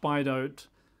those who had spied out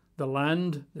the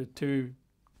land, the two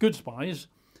good spies,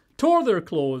 tore their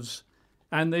clothes,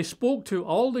 and they spoke to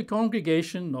all the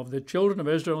congregation of the children of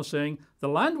Israel, saying, the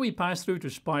land we passed through to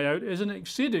spy out is an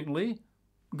exceedingly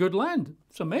good land.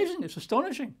 It's amazing. It's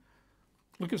astonishing.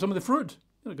 Look at some of the fruit.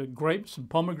 Look at grapes and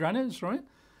pomegranates, right?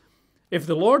 If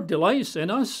the Lord delights in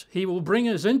us, he will bring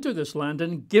us into this land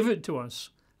and give it to us,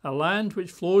 a land which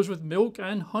flows with milk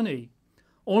and honey.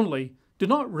 Only do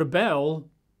not rebel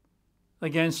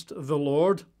against the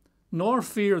Lord, nor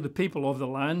fear the people of the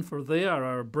land, for they are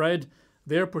our bread.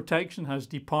 Their protection has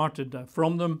departed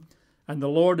from them, and the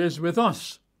Lord is with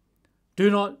us. Do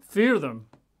not fear them.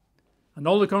 And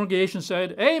all the congregation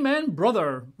said, Amen,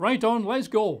 brother. Right on, let's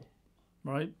go.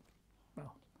 Right?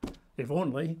 Well, if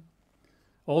only.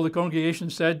 All the congregation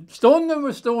said, stone them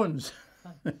with stones.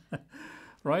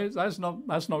 Right? That's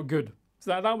not good.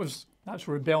 That's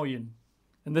rebellion.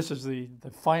 And this is the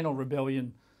final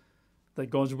rebellion that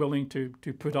God's willing to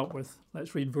put up with.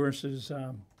 Let's read verses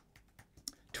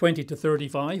 20 to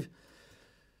 35.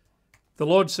 The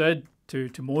Lord said to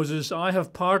Moses, I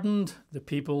have pardoned the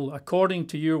people according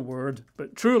to your word,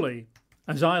 but truly,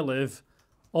 as I live,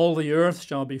 all the earth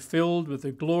shall be filled with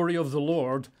the glory of the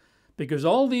Lord, because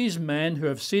all these men who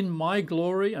have seen my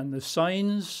glory and the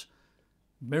signs,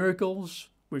 miracles,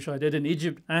 which I did in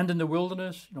Egypt and in the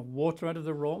wilderness, water out of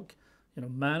the rock,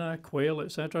 manna, quail,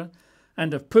 etc.,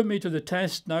 and have put me to the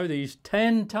test now these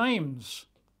 10 times,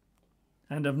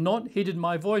 and have not heeded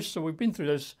my voice. So we've been through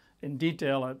this in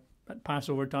detail at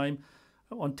Passover time.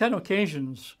 On 10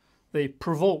 occasions, they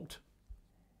provoked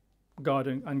God,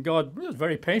 and God was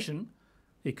very patient.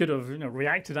 He could have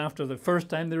reacted after the first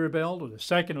time they rebelled, or the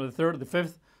second, or the third, or the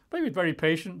fifth, but he was very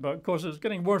patient. But of course, it's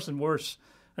getting worse and worse.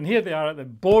 And here they are at the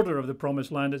border of the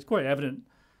promised land. It's quite evident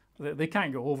that they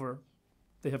can't go over.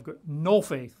 They have got no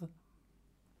faith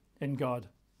in God.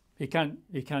 He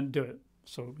can't do it.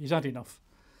 So he's had enough.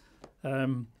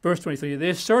 Verse 23,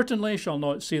 they certainly shall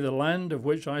not see the land of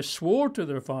which I swore to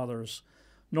their fathers,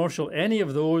 nor shall any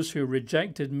of those who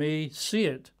rejected me see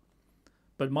it.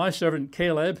 But my servant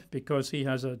Caleb, because he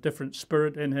has a different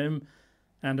spirit in him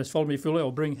and has followed me fully,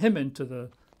 I'll bring him into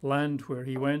the land where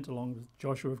he went, along with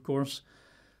Joshua, of course.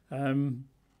 Now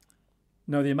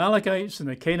the Amalekites and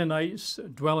the Canaanites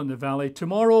dwell in the valley.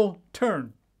 Tomorrow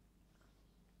turn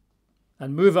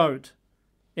and move out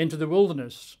into the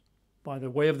wilderness by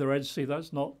the way of the Red Sea.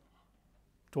 That's not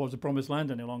towards the promised land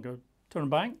any longer. Turn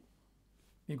back.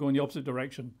 You go in the opposite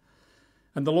direction.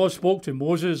 And the Lord spoke to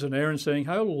Moses and Aaron, saying,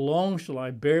 how long shall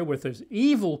I bear with this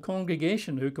evil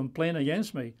congregation who complain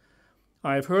against me?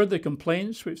 I have heard the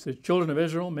complaints which the children of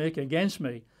Israel make against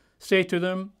me. Say to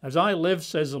them, as I live,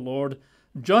 says the Lord,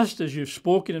 just as you've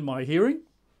spoken in my hearing,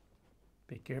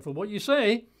 be careful what you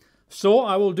say, so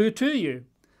I will do to you.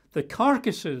 The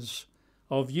carcasses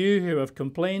of you who have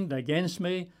complained against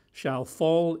me shall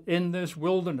fall in this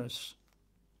wilderness.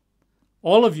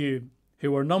 All of you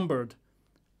who are numbered,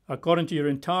 according to your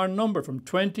entire number, from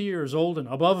 20 years old and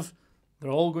above,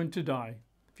 they're all going to die.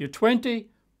 If you're 20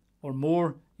 or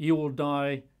more, you will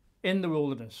die in the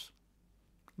wilderness.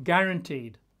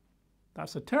 Guaranteed.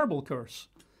 That's a terrible curse.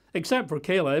 Except for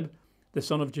Caleb, the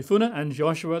son of Jephunneh, and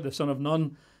Joshua, the son of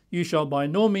Nun, you shall by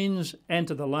no means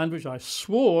enter the land which I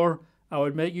swore I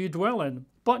would make you dwell in.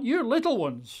 But your little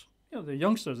ones, the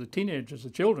youngsters, the teenagers, the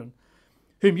children,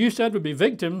 whom you said would be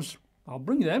victims, I'll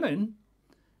bring them in,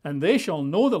 and they shall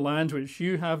know the land which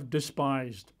you have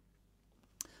despised.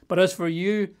 But as for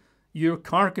you, your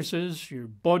carcasses, your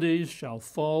bodies shall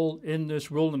fall in this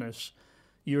wilderness.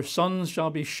 Your sons shall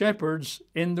be shepherds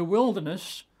in the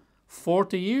wilderness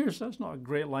 40 years. That's not a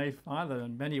great life either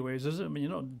in many ways, is it? I mean,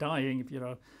 you're not dying if you're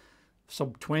a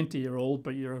sub-20-year-old,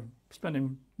 but you're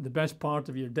spending the best part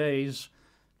of your days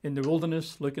in the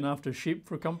wilderness looking after sheep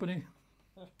for company.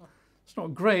 It's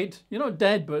not great. You're not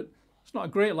dead, but it's not a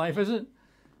great life, is it?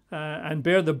 And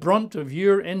bear the brunt of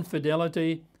your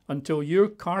infidelity until your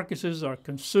carcasses are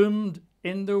consumed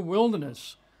in the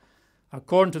wilderness.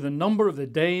 According to the number of the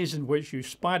days in which you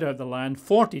spied out the land,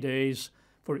 40 days,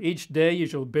 for each day you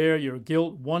shall bear your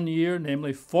guilt 1 year,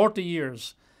 namely 40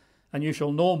 years, and you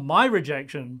shall know my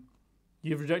rejection.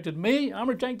 You've rejected me, I'm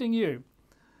rejecting you.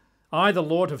 I, the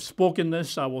Lord, have spoken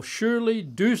this. I will surely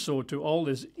do so to all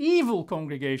this evil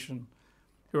congregation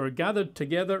who are gathered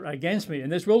together against me in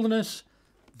this wilderness.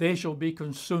 They shall be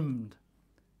consumed,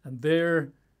 and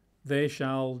there they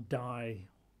shall die.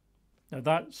 Now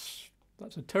that's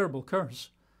a terrible curse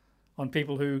on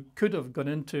people who could have gone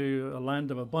into a land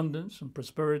of abundance and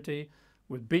prosperity,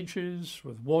 with beaches,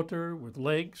 with water, with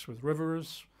lakes, with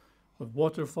rivers, with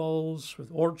waterfalls, with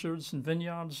orchards and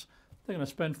vineyards. They're going to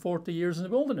spend 40 years in the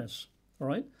wilderness, all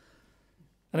right?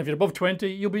 And if you're above 20,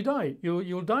 you'll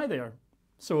die there.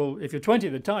 So if you're 20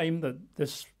 at the time that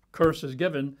this curse is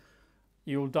given,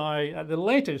 you'll die at the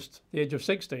latest, the age of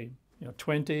 60.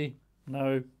 20,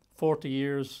 now 40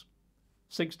 years,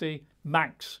 60,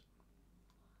 max.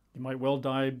 You might well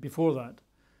die before that.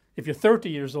 If you're 30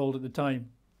 years old at the time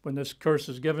when this curse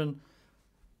is given,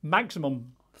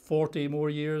 maximum 40 more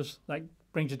years, that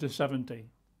brings you to 70.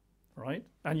 Right?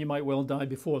 And you might well die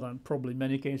before that. Probably in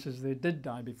many cases they did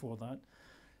die before that.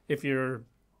 If you're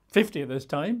 50 at this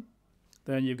time,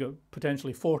 then you've got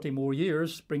potentially 40 more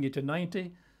years, bring you to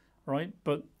 90, right?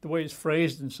 But the way it's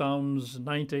phrased in Psalms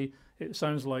 90, it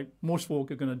sounds like most folk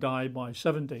are going to die by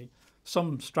 70.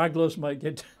 Some stragglers might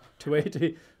get to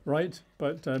 80, right?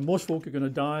 But most folk are going to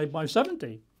die by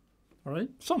 70, all right?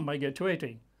 Some might get to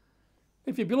 80.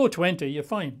 If you're below 20, you're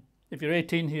fine. If you're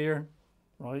 18 here,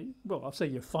 right, well, I'll say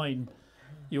you're fine.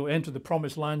 You'll enter the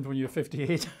promised land when you're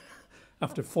 58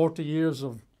 after 40 years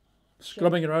of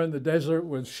scrubbing around the desert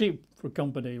with sheep for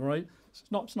company, right?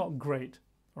 It's not great,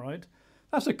 all right?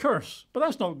 That's a curse, but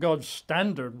that's not God's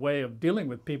standard way of dealing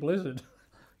with people, is it?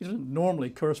 He doesn't normally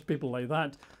curse people like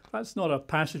that. That's not a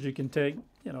passage you can take,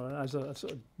 as a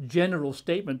general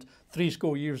statement.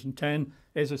 70 years and 10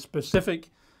 is a specific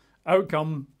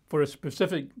outcome for a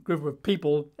specific group of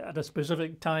people at a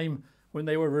specific time when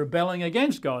they were rebelling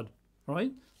against God,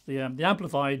 right? The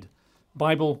Amplified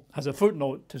Bible has a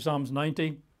footnote to Psalms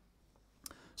 90.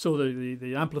 So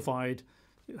the Amplified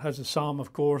has a psalm,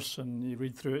 of course, and you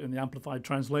read through it in the Amplified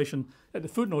translation. At the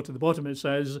footnote at the bottom it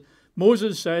says,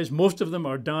 Moses says most of them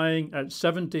are dying at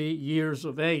 70 years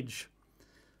of age.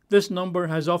 This number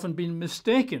has often been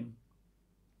mistaken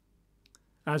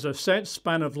as a set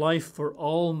span of life for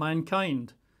all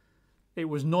mankind. It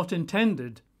was not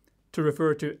intended to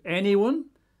refer to anyone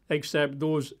except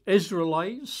those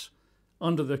Israelites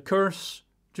under the curse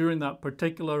during that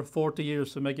particular 40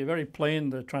 years. To make it very plain,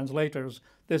 the translators,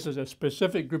 this is a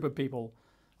specific group of people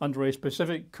under a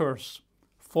specific curse,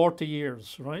 40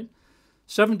 years, right?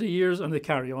 70 years, and they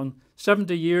carry on.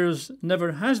 70 years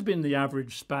never has been the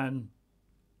average span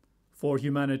for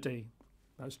humanity.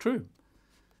 That's true.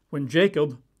 When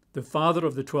Jacob, the father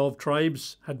of the 12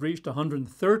 tribes, had reached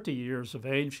 130 years of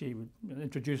age, he was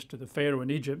introduced to the Pharaoh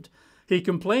in Egypt, he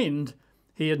complained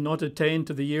he had not attained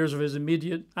to the years of his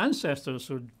immediate ancestors.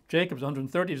 So Jacob's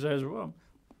 130, says, well,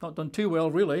 not done too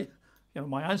well, really.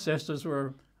 My ancestors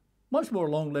were much more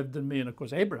long-lived than me. And of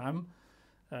course, Abraham,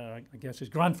 I guess his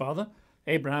grandfather,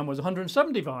 Abraham was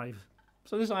 175.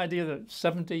 So this idea that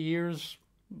 70 years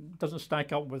doesn't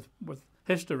stack up with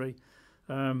history.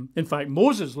 In fact,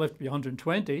 Moses lived to be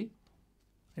 120.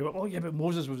 They were, oh yeah, but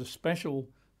Moses was a special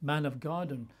man of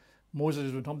God, and Moses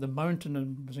was on top of the mountain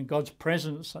and was in God's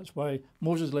presence. That's why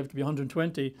Moses lived to be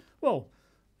 120. Well,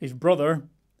 his brother,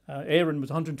 Aaron, was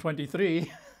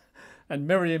 123, and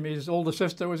Miriam, his older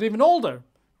sister, was even older,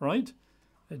 right?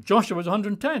 Joshua was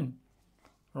 110,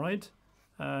 right?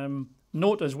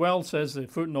 Note as well, says the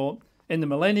footnote, in the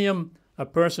millennium, a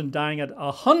person dying at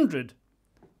 100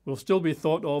 will still be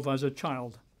thought of as a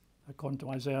child, according to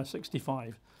Isaiah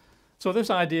 65. So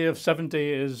this idea of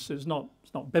 70 is not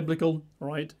biblical,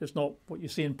 right? It's not what you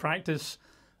see in practice.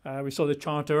 We saw the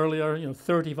chart earlier.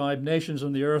 35 nations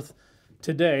on the earth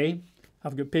today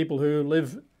have got people who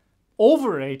live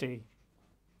over 80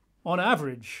 on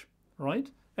average, right?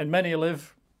 And many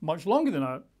live much longer than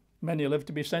that. Many live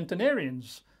to be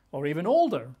centenarians or even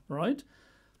older, right?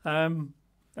 And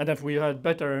if we had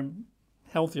better,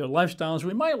 healthier lifestyles,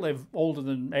 we might live older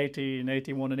than 80 and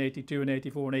 81 and 82 and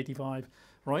 84 and 85,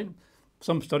 right?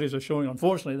 Some studies are showing,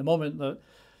 unfortunately, at the moment that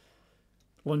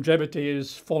longevity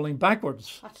is falling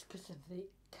backwards. That's because of the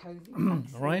COVID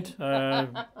vaccine. Right.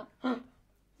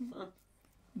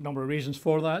 Number of reasons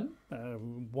for that.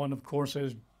 One, of course,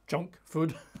 is junk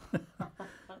food.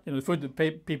 The food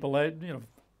that people ate,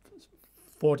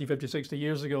 40, 50, 60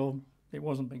 years ago, it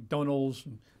wasn't McDonald's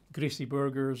and greasy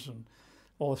burgers and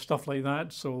all stuff like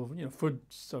that. So,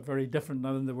 foods are very different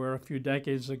now than they were a few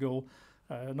decades ago.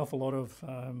 An awful lot of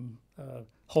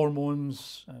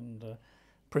hormones and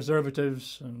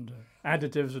preservatives and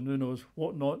additives and who knows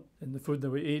what not in the food that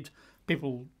we eat.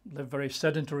 People live very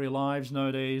sedentary lives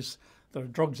nowadays. There are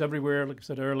drugs everywhere. Like I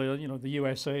said earlier, you know, the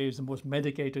USA is the most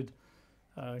medicated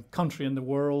country in the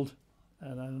world,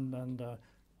 and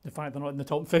the fact they're not in the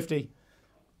top 50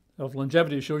 of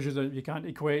longevity shows you that you can't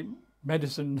equate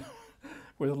medicine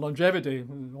with longevity.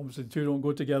 Obviously, the two don't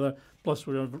go together. Plus,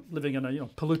 we're living in a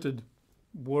polluted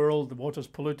world. The water's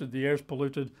polluted, the air's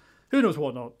polluted. Who knows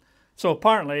what not? So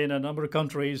apparently, in a number of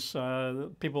countries,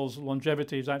 people's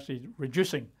longevity is actually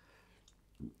reducing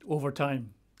over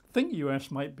time. I think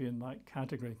US might be in that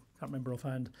category. Can't remember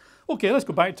offhand. Okay, let's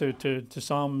go back to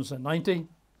Psalms 90.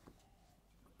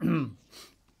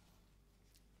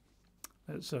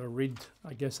 Let's read,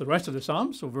 I guess, the rest of the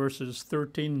Psalms, so verses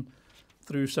 13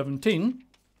 through 17.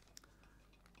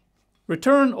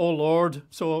 Return, O Lord.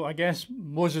 So I guess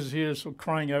Moses here is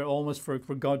crying out almost for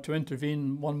God to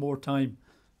intervene one more time.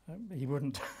 He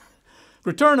wouldn't.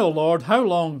 Return, O Lord, how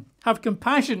long? Have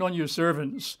compassion on your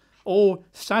servants. O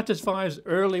satisfy us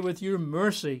early with your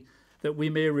mercy, that we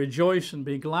may rejoice and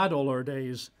be glad all our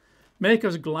days. Make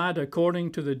us glad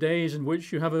according to the days in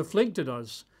which you have afflicted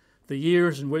us, the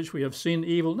years in which we have seen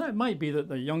evil. Now, it might be that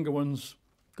the younger ones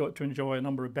got to enjoy a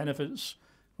number of benefits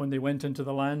when they went into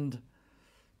the land,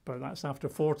 but that's after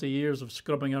 40 years of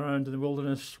scrubbing around in the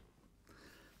wilderness.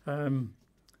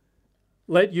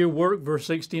 Let your work, verse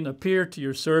 16, appear to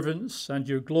your servants and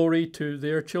your glory to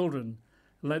their children.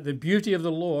 Let the beauty of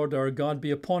the Lord our God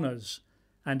be upon us,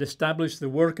 and establish the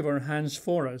work of our hands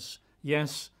for us.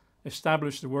 Yes,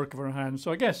 establish the work of our hands.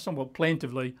 So I guess somewhat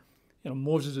plaintively,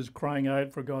 Moses is crying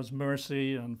out for God's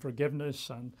mercy and forgiveness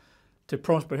and to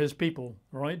prosper his people,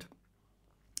 right?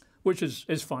 Which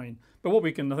is fine. But what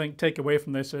we can, I think, take away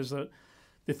from this is that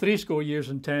the 70 years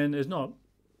and 10 is not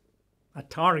a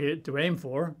target to aim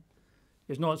for.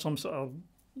 It's not some sort of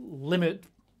limit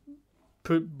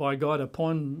put by God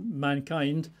upon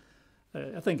mankind.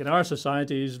 I think in our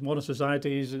societies, modern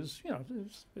societies, it's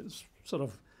sort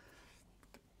of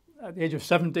at the age of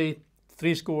 70,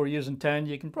 70 years and 10,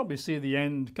 you can probably see the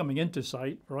end coming into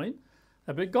sight, right?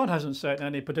 But God hasn't set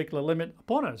any particular limit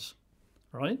upon us,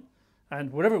 right?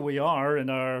 And wherever we are in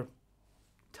our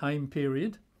time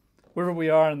period, wherever we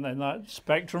are in that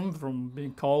spectrum from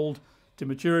being called to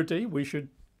maturity, we should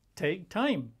take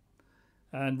time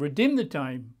and redeem the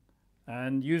time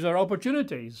and use our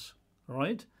opportunities,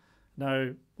 right? Now,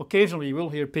 occasionally you will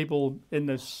hear people in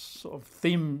this sort of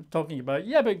theme talking about,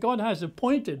 yeah, but God has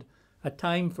appointed a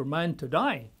time for man to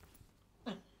die.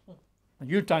 And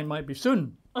your time might be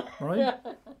soon, right?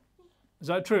 Is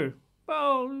that true?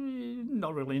 Well,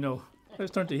 not really, no.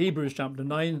 Let's turn to Hebrews chapter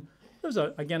 9. There's,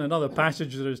 again, another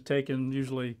passage that is taken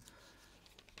usually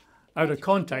out of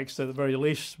context, at the very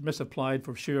least, misapplied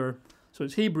for sure. So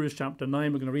it's Hebrews chapter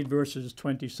 9. We're going to read verses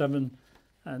 27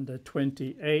 and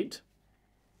 28.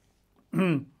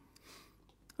 And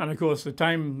of course, the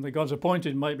time that God's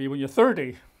appointed might be when you're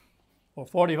 30 or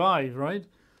 45, right?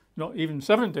 Not even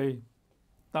 70.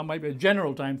 That might be a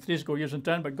general time, 70 years and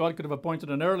 10, but God could have appointed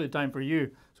an early time for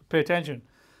you. So pay attention.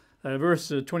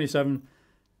 Verse 27.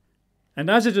 And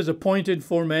as it is appointed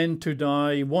for men to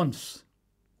die once,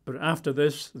 but after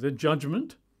this the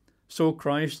judgment, so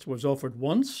Christ was offered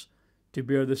once to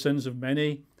bear the sins of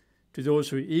many. To those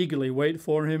who eagerly wait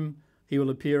for him, he will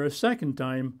appear a second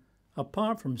time,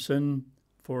 apart from sin,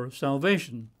 for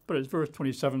salvation. But it's verse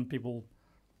 27 people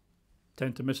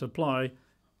tend to misapply.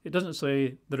 It doesn't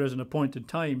say there is an appointed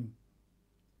time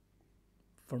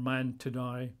for man to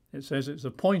die. It says it's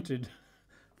appointed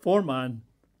for man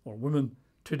or woman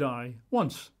to die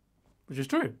once, which is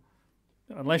true.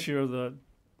 Unless you're the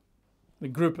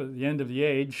group at the end of the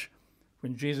age,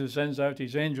 when Jesus sends out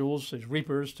his angels, his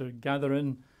reapers, to gather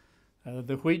in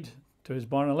the wheat to his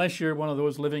barn, unless you're one of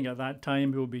those living at that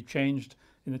time who will be changed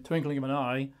in the twinkling of an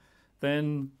eye,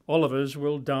 then all of us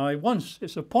will die once.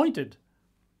 It's appointed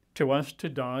to us to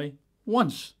die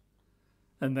once.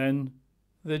 And then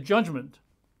the judgment,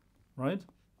 right?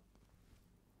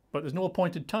 But there's no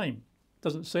appointed time. It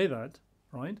doesn't say that,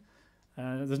 right?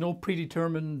 There's no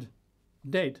predetermined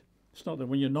date. It's not that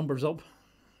when your number's up,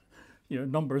 your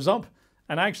number's up.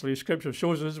 And actually, Scripture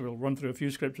shows us, we'll run through a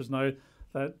few scriptures now,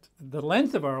 that the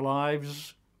length of our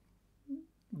lives,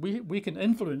 we can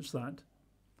influence that.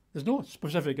 There's no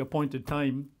specific appointed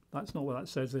time. That's not what that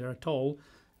says there at all.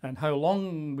 And how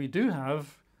long we do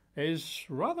have is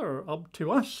rather up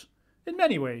to us in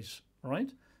many ways,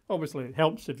 right? Obviously, it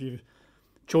helps if you've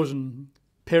chosen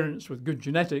parents with good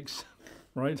genetics,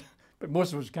 right? But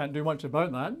most of us can't do much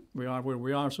about that. We are where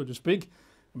we are, so to speak.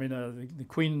 I mean, the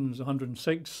Queen was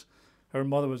 106. Her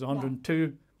mother was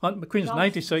 102. The Queen's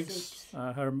 96.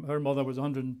 Her mother was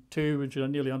 102, which is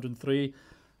nearly 103.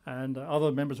 And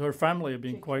other members of her family have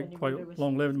been quite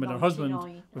long-lived. I mean, her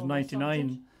husband was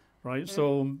 99. right?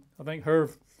 So I think her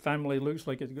family looks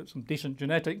like it's got some decent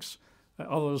genetics.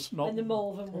 Others not. And the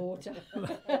Malvern water.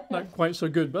 Not quite so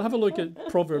good. But have a look at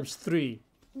Proverbs 3.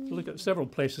 Look at several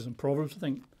places in Proverbs. I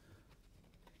think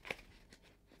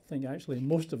actually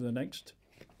most of the next.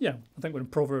 Yeah, I think we're in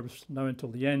Proverbs now until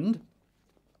the end.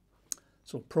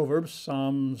 So Proverbs,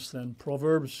 Psalms, then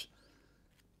Proverbs.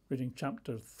 Reading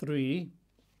chapter 3,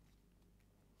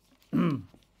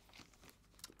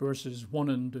 verses 1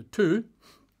 and 2.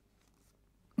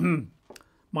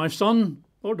 My son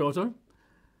or daughter,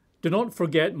 do not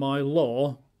forget my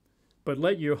law, but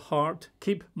let your heart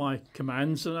keep my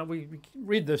commands. And we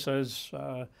read this as,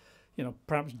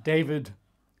 perhaps David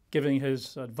giving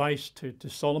his advice to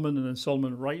Solomon, and then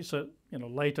Solomon writes it,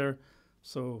 later.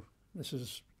 So this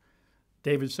is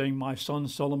David saying, my son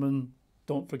Solomon,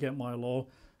 don't forget my law.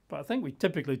 But I think we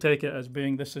typically take it as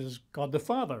being this is God the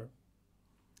Father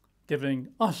giving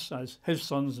us as his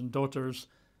sons and daughters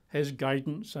his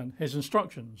guidance and his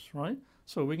instructions, right?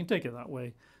 So we can take it that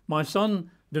way. My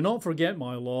son, do not forget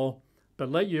my law,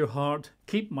 but let your heart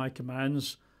keep my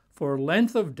commands, for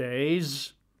length of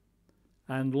days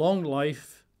and long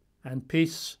life and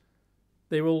peace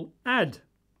they will add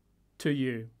to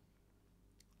you.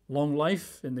 Long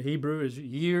life in the Hebrew is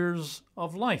years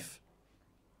of life.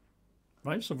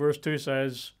 Right, so verse 2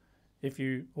 says, if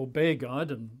you obey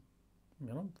God and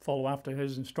follow after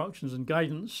his instructions and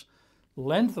guidance,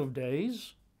 length of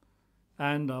days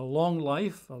and a long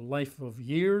life, a life of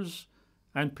years,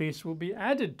 and peace will be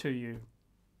added to you.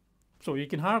 So you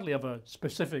can hardly have a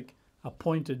specific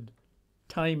appointed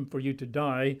time for you to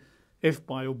die if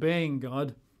by obeying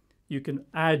God you can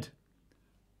add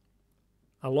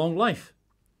a long life.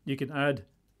 You can add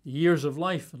years of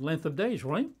life and length of days,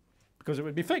 right? Because it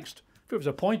would be fixed. If it was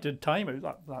appointed time,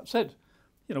 that's it.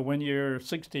 When you're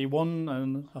 61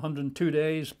 and 102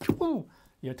 days,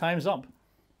 your time's up.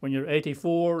 When you're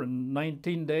 84 and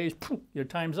 19 days, your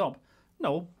time's up.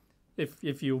 No,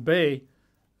 if you obey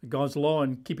God's law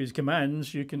and keep his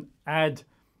commands, you can add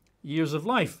years of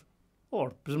life,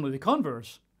 or presumably the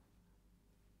converse.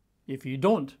 If you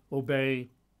don't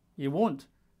obey, you won't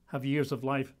have years of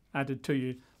life added to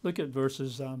you. Look at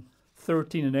verses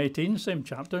 13 and 18, same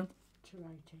chapter.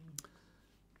 2:18.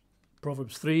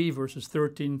 Proverbs 3, verses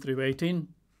 13 through 18.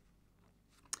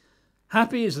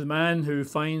 Happy is the man who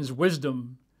finds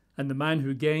wisdom and the man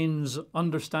who gains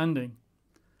understanding.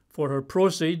 For her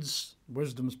proceeds,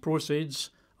 wisdom's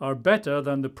proceeds, are better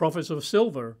than the profits of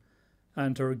silver,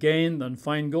 and her gain than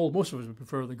fine gold. Most of us would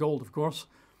prefer the gold, of course.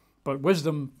 But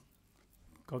wisdom,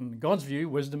 in God's view,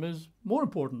 wisdom is more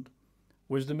important.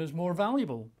 Wisdom is more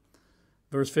valuable.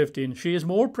 Verse 15, she is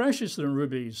more precious than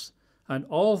rubies, and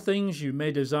all things you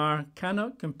may desire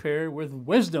cannot compare with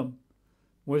wisdom.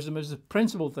 Wisdom is the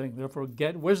principal thing, therefore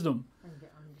get wisdom.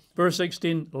 Verse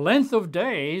 16, length of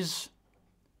days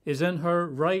is in her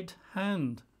right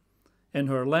hand. In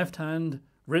her left hand,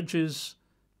 riches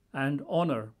and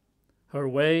honour. Her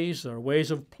ways are ways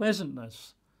of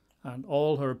pleasantness, and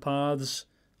all her paths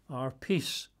are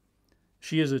peace.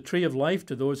 She is a tree of life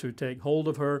to those who take hold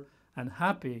of her, and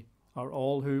happy are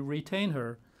all who retain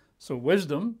her. So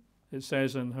wisdom, it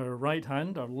says in her right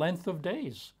hand, are length of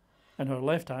days. In her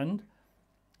left hand,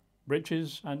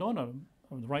 riches and honour.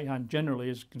 The right hand generally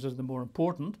is considered the more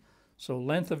important. So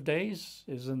length of days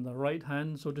is in the right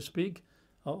hand, so to speak,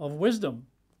 of wisdom.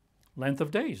 Length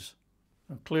of days.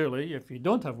 And clearly, if you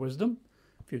don't have wisdom,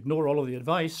 if you ignore all of the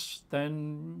advice,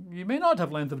 then you may not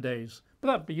have length of days. But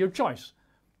that'd be your choice.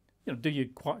 Do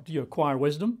you acquire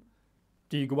wisdom?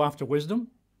 Do you go after wisdom?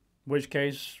 In which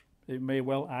case, it may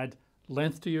well add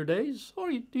length to your days,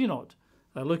 or do you not?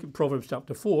 Look at Proverbs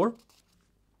chapter 4,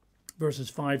 verses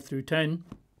 5 through 10.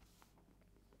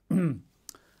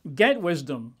 Get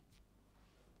wisdom!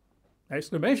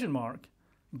 Exclamation mark.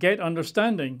 Get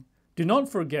understanding. Do not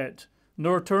forget,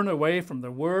 nor turn away from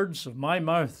the words of my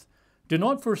mouth. Do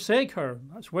not forsake her,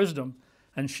 that's wisdom,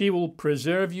 and she will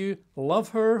preserve you. Love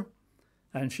her,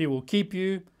 and she will keep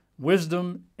you.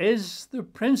 Wisdom is the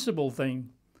principal thing.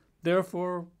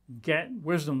 Therefore, get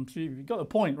wisdom. So you've got the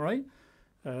point, right?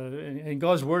 In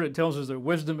God's word, it tells us that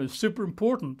wisdom is super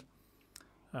important.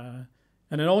 And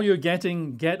in all you're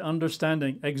getting, get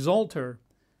understanding. Exalt her,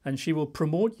 and she will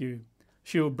promote you.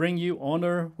 She will bring you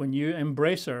honor when you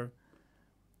embrace her.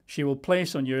 She will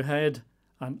place on your head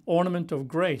an ornament of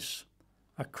grace.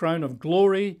 A crown of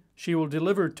glory she will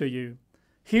deliver to you.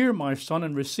 Hear, my son,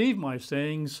 and receive my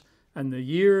sayings, and the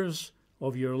years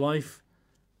of your life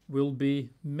will be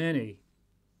many.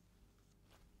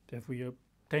 If we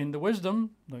obtain the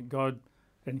wisdom that God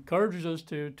encourages us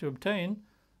to obtain,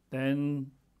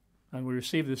 then, and we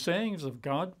receive the sayings of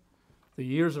God, The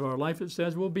years of our life, it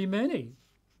says, will be many.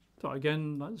 So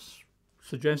again, that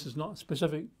suggests it's not a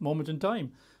specific moment in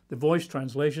time. The Voice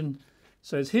translation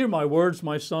says, hear my words,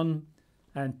 my son,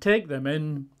 and take them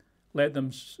in. Let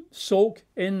them soak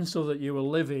in so that you will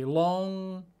live a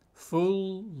long,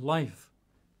 full life.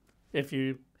 If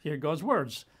you hear God's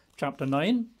words. Chapter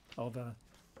 9 of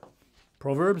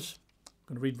Proverbs.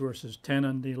 I'm going to read verses 10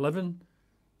 and 11.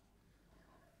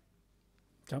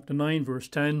 Chapter 9, verse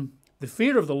 10. The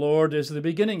fear of the Lord is the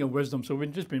beginning of wisdom. So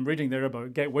we've just been reading there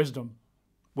about get wisdom.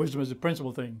 Wisdom is the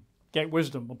principal thing. Get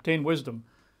wisdom, obtain wisdom.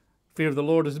 Fear of the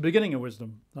Lord is the beginning of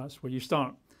wisdom. That's where you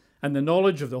start. And the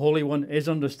knowledge of the Holy One is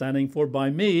understanding, for by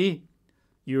me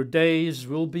your days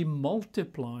will be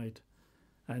multiplied,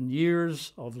 and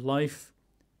years of life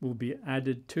will be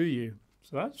added to you.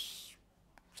 So that's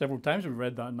several times we've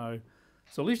read that now.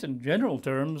 So at least in general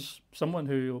terms, someone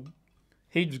who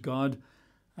heeds God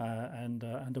and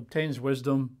obtains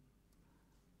wisdom,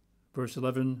 verse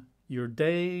 11, your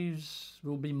days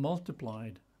will be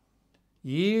multiplied.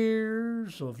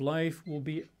 Years of life will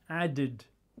be added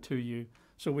to you.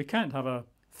 So we can't have a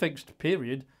fixed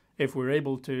period if we're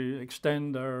able to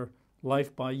extend our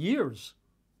life by years.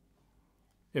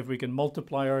 If we can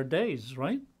multiply our days,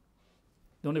 right?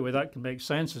 The only way that can make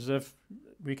sense is if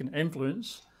we can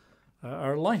influence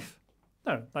our life.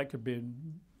 Now, that could be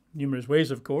in numerous ways,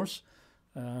 of course.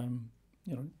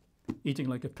 Eating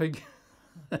like a pig,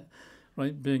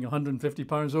 right? Being 150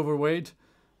 pounds overweight,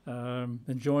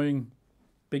 enjoying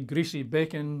big greasy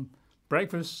bacon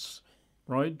breakfasts,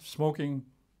 right? Smoking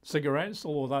cigarettes,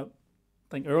 although that, I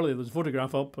think earlier there was a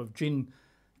photograph up of Jean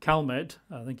Calmet,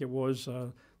 I think it was,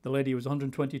 the lady was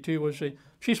 122, was she?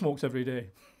 She smokes every day.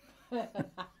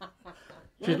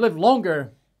 She'd live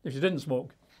longer if she didn't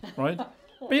smoke, right?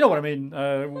 But you know what I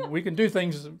mean. We can do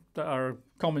things that are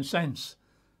common sense.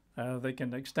 They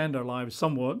can extend our lives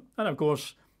somewhat. And of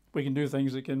course, we can do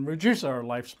things that can reduce our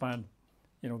lifespan.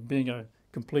 You know, being a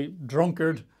complete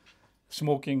drunkard,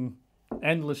 smoking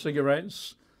endless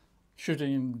cigarettes,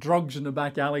 shooting drugs in the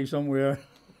back alley somewhere,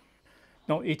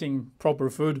 not eating proper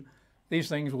food. These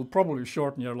things will probably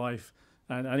shorten your life.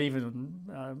 And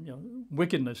even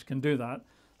wickedness can do that.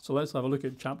 So let's have a look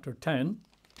at chapter 10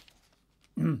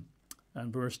 and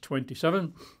verse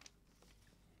 27.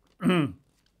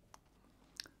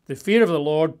 The fear of the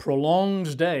Lord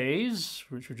prolongs days,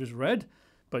 which we just read,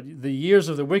 but the years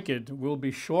of the wicked will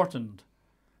be shortened.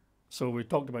 So we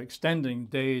talked about extending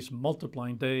days,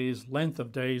 multiplying days, length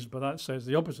of days, but that says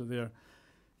the opposite there.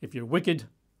 If you're wicked,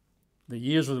 the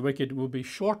years of the wicked will be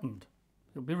shortened.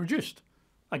 It'll be reduced.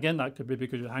 Again, that could be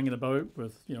because you're hanging about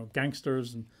with,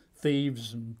 gangsters and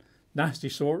thieves and nasty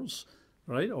sorts,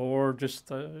 right? Or just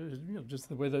just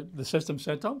the way that the system's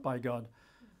set up by God.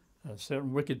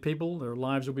 Certain wicked people, their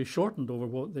lives will be shortened over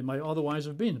what they might otherwise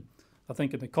have been. I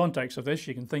think in the context of this,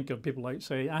 you can think of people like,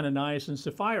 say, Ananias and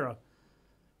Sapphira,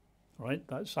 right?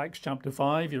 That's Acts chapter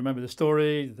 5. You remember the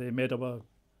story. They made up a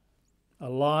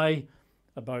lie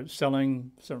about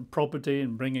selling certain property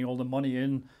and bringing all the money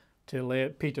in to lay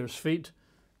at Peter's feet.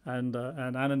 And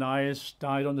Ananias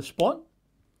died on the spot.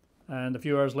 And a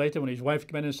few hours later, when his wife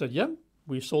came in and said, yeah,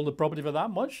 we sold the property for that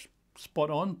much, spot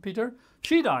on, Peter,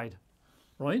 she died,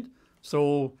 right?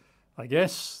 So I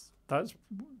guess that's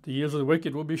the years of the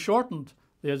wicked will be shortened.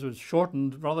 The years was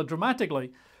shortened rather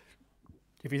dramatically.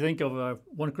 If you think of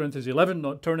 1 Corinthians 11,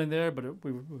 not turning there, but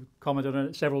we've commented on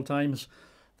it several times,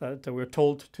 that we're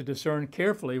told to discern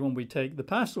carefully when we take the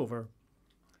Passover.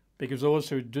 Because those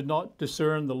who do not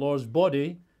discern the Lord's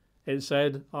body, it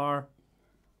said, are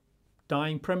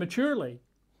dying prematurely.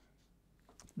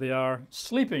 They are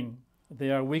sleeping. They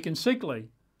are weak and sickly,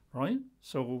 right?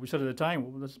 So we said at the time,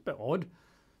 well, that's a bit odd.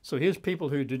 So here's people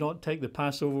who do not take the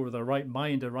Passover with a right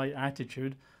mind, a right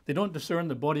attitude. They don't discern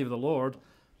the body of the Lord.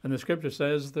 And the scripture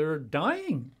says they're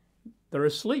dying. They're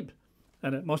asleep.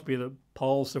 And it must be that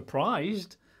Paul's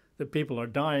surprised that people are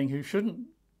dying who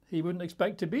he wouldn't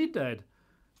expect to be dead.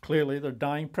 Clearly, they're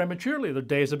dying prematurely. Their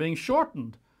days are being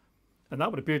shortened. And that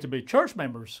would appear to be church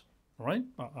members, right?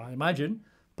 I imagine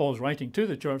Paul's writing to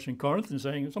the church in Corinth and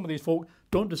saying some of these folk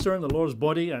don't discern the Lord's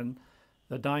body and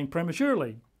they're dying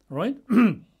prematurely, right?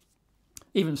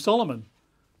 Even Solomon,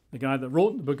 the guy that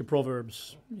wrote the book of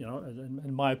Proverbs,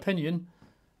 in my opinion,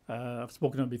 I've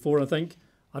spoken on it before,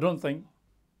 I don't think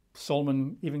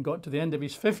Solomon even got to the end of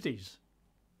his 50s,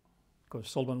 because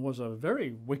Solomon was a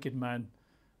very wicked man.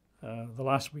 The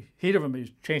last we hear of him,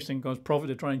 he's chasing God's prophet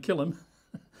to try and kill him,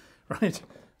 right?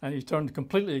 And he's turned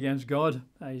completely against God.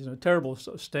 He's in a terrible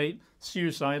state,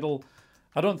 suicidal.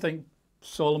 I don't think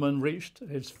Solomon reached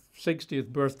his 60th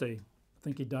birthday. I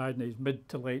think he died in his mid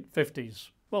to late 50s.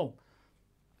 Well,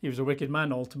 he was a wicked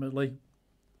man ultimately,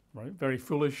 right? Very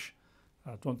foolish.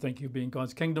 I don't think he'll be in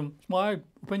God's kingdom. It's my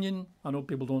opinion. I know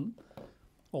people don't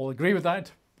all agree with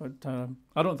that, but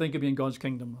I don't think he'll be in God's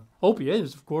kingdom. I hope he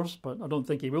is, of course, but I don't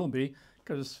think he will be,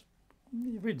 because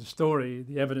you read the story,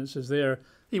 the evidence is there.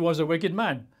 He was a wicked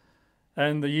man,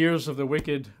 and the years of the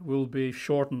wicked will be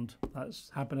shortened. That's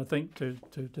happened, I think,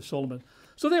 to Solomon.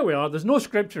 So there we are. There's no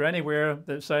scripture anywhere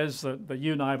that says that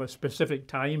you and I have a specific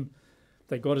time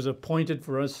that God has appointed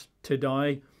for us to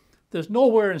die. There's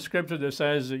nowhere in scripture that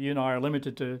says that you and I are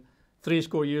limited to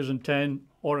 80 years and 10,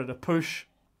 or at a push,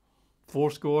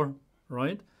 80,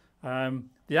 right?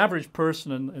 The average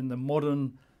person in the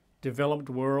modern developed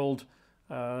world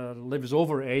lives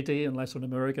over 80, unless in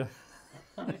America,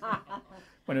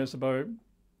 when it's about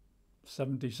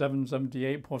 77,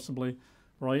 78 possibly,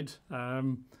 right?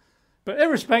 But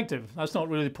irrespective, that's not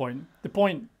really the point. The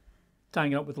point,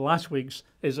 tying up with last week's,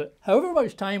 is that however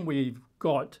much time we've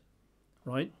got,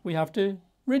 right, we have to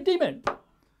redeem it,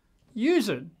 use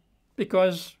it,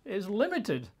 because it's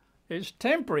limited, it's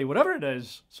temporary, whatever it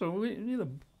is. So the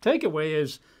takeaway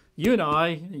is you and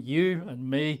I, you and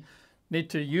me, need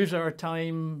to use our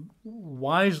time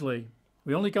wisely.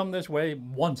 We only come this way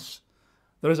once.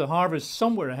 There is a harvest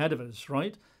somewhere ahead of us,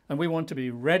 right? And we want to be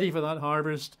ready for that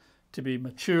harvest, to be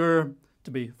mature,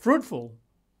 to be fruitful,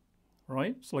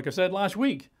 right? So like I said last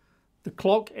week, the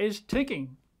clock is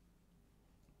ticking.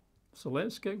 So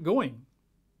let's get going.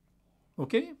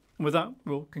 Okay? And with that,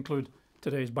 we'll conclude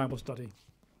today's Bible study.